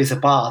deal is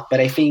about.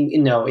 But I think,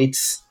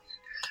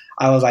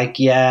 I was like,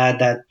 yeah,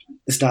 that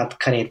is not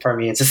cutting it for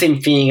me. It's the same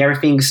thing.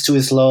 Everything's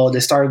too slow. The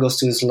story goes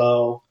too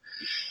slow.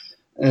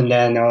 And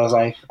then I was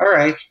like, all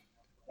right,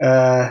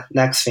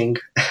 next thing.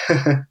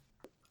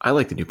 I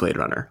like the new Blade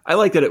Runner. I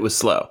like that it was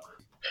slow.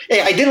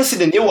 Hey, I didn't see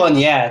the new one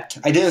yet.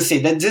 I didn't see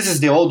that. This is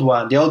the old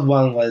one. The old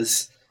one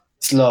was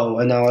slow.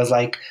 And I was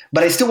like,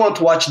 but I still want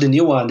to watch the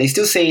new one. They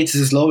still say it's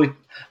slow,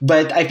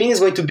 but I think it's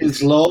going to be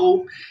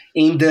slow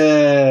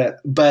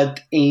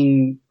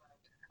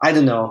I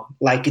don't know,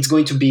 like it's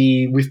going to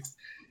be with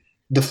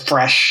the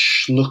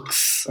fresh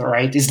looks, all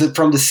right?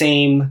 From the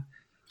same,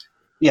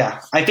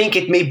 yeah. I think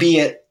it may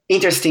be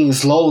interesting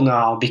slow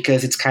now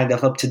because it's kind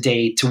of up to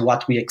date to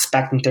what we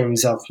expect in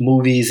terms of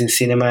movies and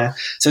cinema.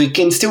 So it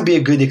can still be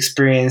a good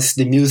experience.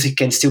 The music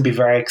can still be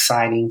very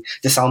exciting.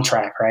 The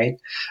soundtrack, right?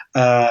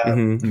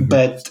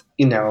 But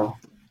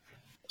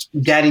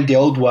getting the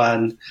old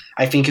one,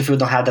 I think if you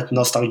don't have that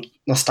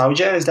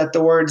nostalgia, is that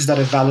the word? Is that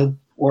a valid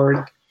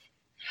word?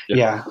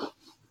 Yeah.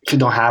 If you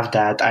don't have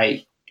that,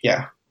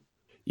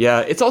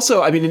 Yeah, it's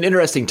also, an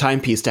interesting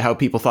timepiece to how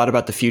people thought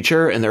about the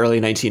future in the early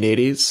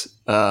 1980s,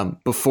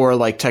 before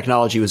like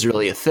technology was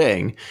really a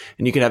thing.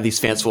 And you can have these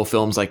fanciful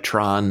films like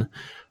Tron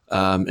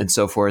and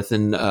so forth.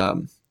 And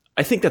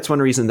I think that's one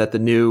reason that the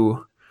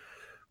new,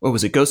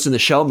 Ghost in the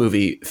Shell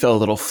movie fell a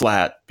little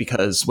flat,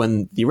 because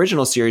when the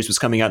original series was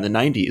coming out in the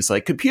 90s,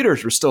 like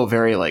computers were still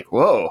very like,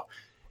 whoa,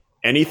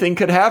 anything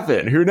could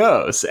happen. Who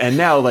knows? And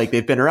now like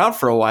they've been around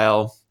for a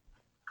while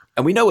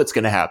and we know what's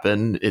going to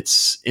happen.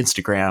 It's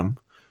Instagram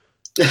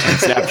and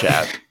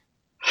Snapchat.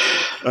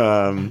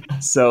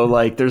 So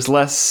like there's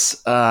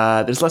less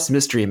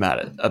mystery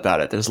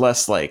about it. There's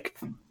less like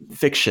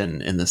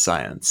fiction in the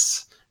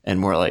science and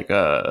more like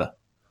I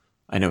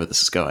know where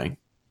this is going.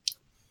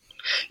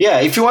 Yeah,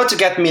 if you want to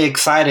get me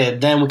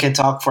excited, then we can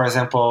talk, for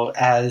example,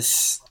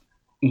 as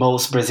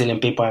most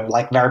Brazilian people are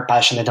like very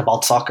passionate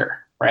about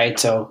soccer, right?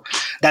 So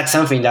that's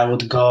something that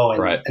would go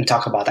and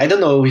talk about. I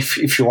don't know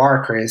if you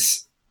are,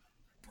 Chris.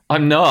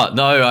 I'm not.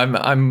 No,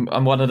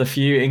 I'm one of the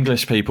few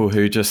English people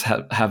who just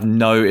have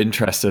no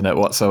interest in it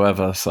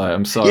whatsoever. So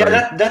I'm sorry.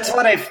 Yeah, that's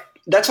what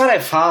I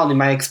found in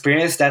my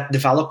experience. That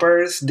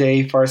developers,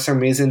 they for some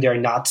reason they're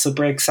not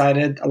super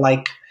excited.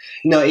 Like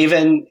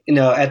even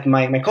at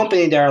my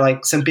company, there are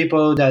like some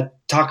people that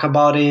talk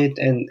about it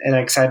and are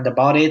excited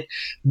about it,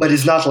 but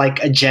it's not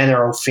like a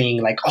general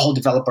thing. Like all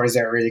developers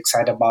are really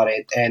excited about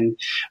it, and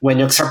when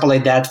you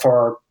extrapolate that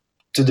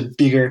to the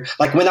bigger,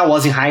 like when I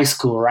was in high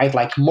school, right?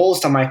 Like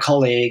most of my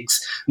colleagues,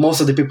 most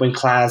of the people in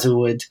class who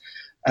would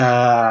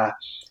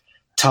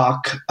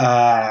talk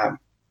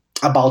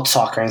about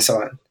soccer and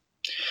so on.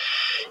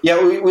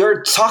 Yeah, we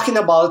were talking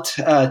about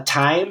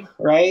time,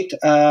 right?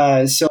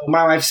 So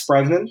my wife's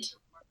pregnant.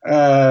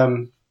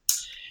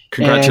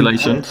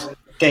 Congratulations.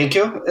 Thank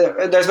you.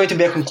 There's going to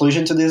be a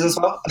conclusion to this as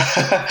well.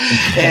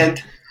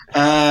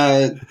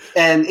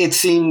 And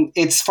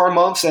it's 4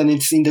 months, and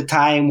it's in the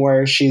time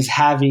where she's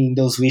having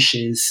those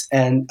wishes,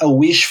 and a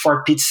wish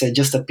for pizza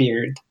just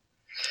appeared.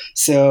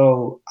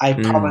 So I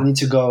probably need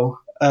to go.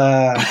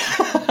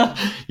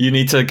 You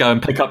need to go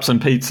and pick up some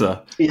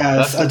pizza.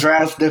 Yes,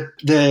 address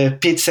the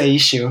pizza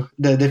issue,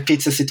 the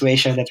pizza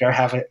situation that we're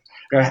having.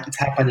 It's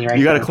happening right now.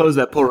 You got to close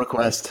that pull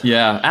request.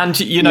 Yeah, and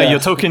you're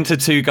talking to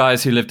two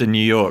guys who lived in New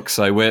York,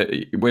 so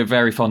we're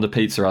very fond of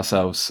pizza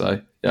ourselves.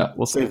 So yeah,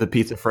 we'll save the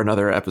pizza for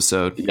another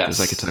episode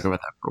because I could talk about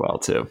that for a while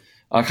too.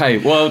 Okay,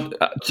 well,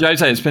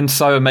 Jose, it's been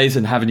so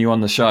amazing having you on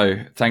the show.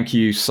 Thank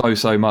you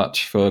so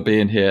much for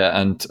being here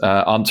and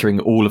answering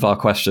all of our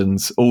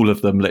questions, all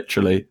of them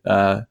literally.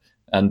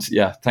 And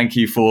yeah, thank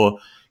you for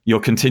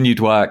your continued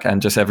work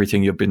and just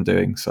everything you've been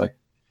doing. So.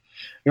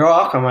 You're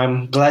welcome.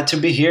 I'm glad to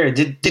be here.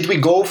 Did we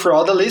go through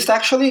all the list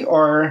actually,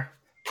 or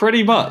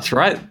pretty much,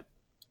 right?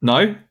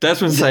 No,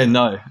 Desmond's saying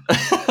no.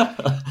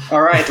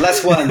 All right,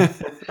 last one.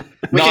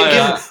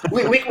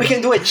 We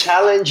can do a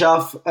challenge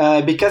of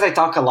because I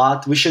talk a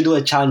lot. We should do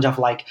a challenge of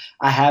like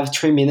I have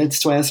 3 minutes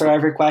to answer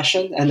every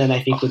question, and then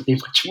I think would be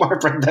much more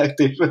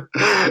productive.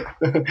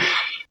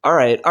 All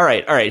right.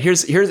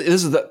 Here's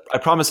this is I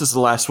promise this is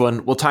the last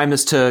one. We'll time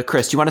this to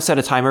Chris. Do you want to set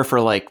a timer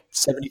for like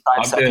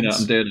 75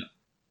 seconds? I'm doing it.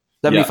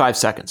 75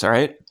 seconds, all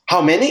right?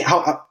 How many?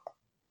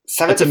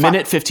 75? It's a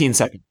minute, 15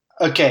 seconds.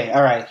 Okay,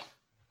 all right.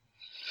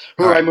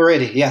 I'm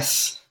ready,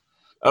 yes.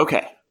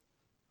 Okay.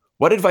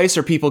 What advice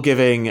are people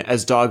giving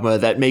as dogma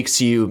that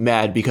makes you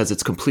mad because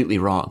it's completely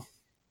wrong?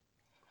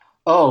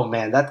 Oh,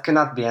 man, that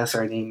cannot be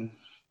answered in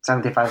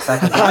 75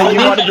 seconds. You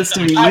wanted this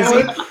to be easy?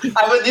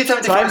 I would need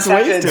 75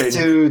 seconds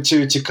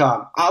to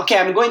come. Okay,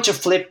 I'm going to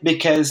flip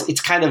because it's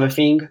kind of a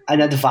thing.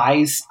 An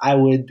advice I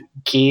would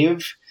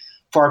give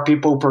for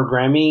people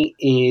programming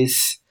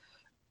is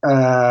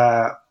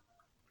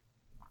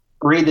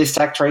read the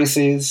stack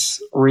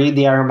traces, read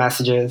the error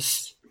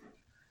messages,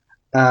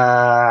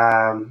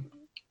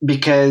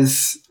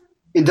 because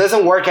it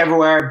doesn't work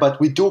everywhere, but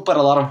we do put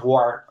a lot of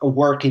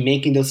work in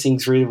making those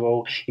things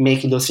readable, in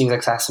making those things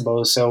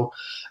accessible. So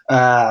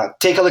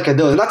take a look at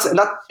those. That's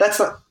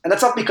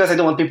not because I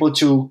don't want people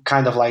to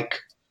kind of like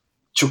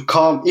to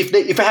come.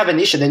 If I have an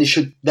issue, then you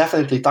should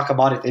definitely talk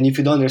about it. And if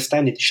you don't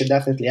understand it, you should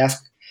definitely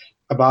ask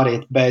about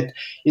it. But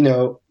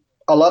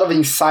a lot of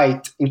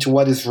insight into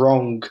what is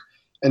wrong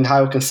and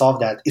how you can solve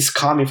that is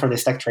coming from the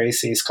stack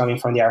traces, coming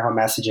from the error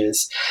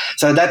messages.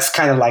 So that's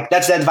kind of like,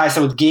 that's the advice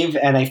I would give.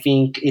 And I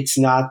think it's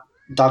not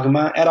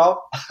dogma at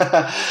all.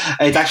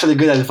 It's actually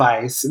good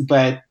advice,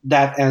 but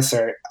that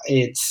answer,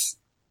 it's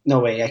no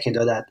way I can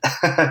do that.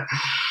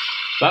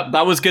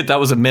 That was good. That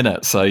was a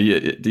minute. So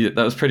that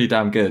was pretty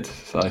damn good.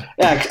 So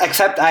yeah,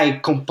 except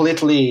I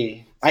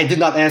did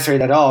not answer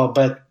it at all,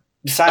 but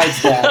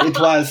besides that, it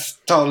was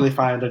totally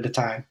fine at the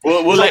time.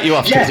 We'll let you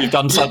off because you've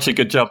done such a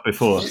good job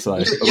before. So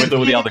with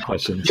all the other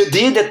questions, you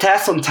did the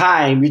test on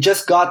time. You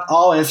just got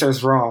all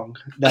answers wrong.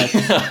 That's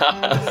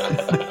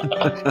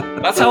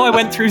how I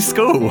went through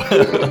school.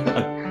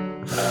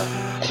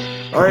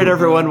 All right,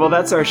 everyone. Well,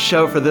 that's our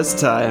show for this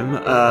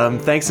time.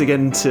 Thanks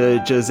again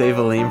to Jose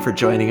Valim for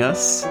joining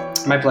us.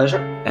 My pleasure.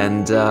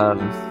 And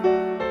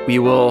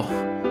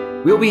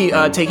We'll be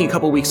taking a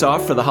couple weeks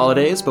off for the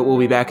holidays, but we'll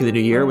be back in the new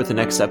year with the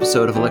next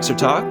episode of Elixir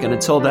Talk. And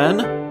until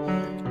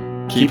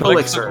then, keep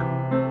Elixir.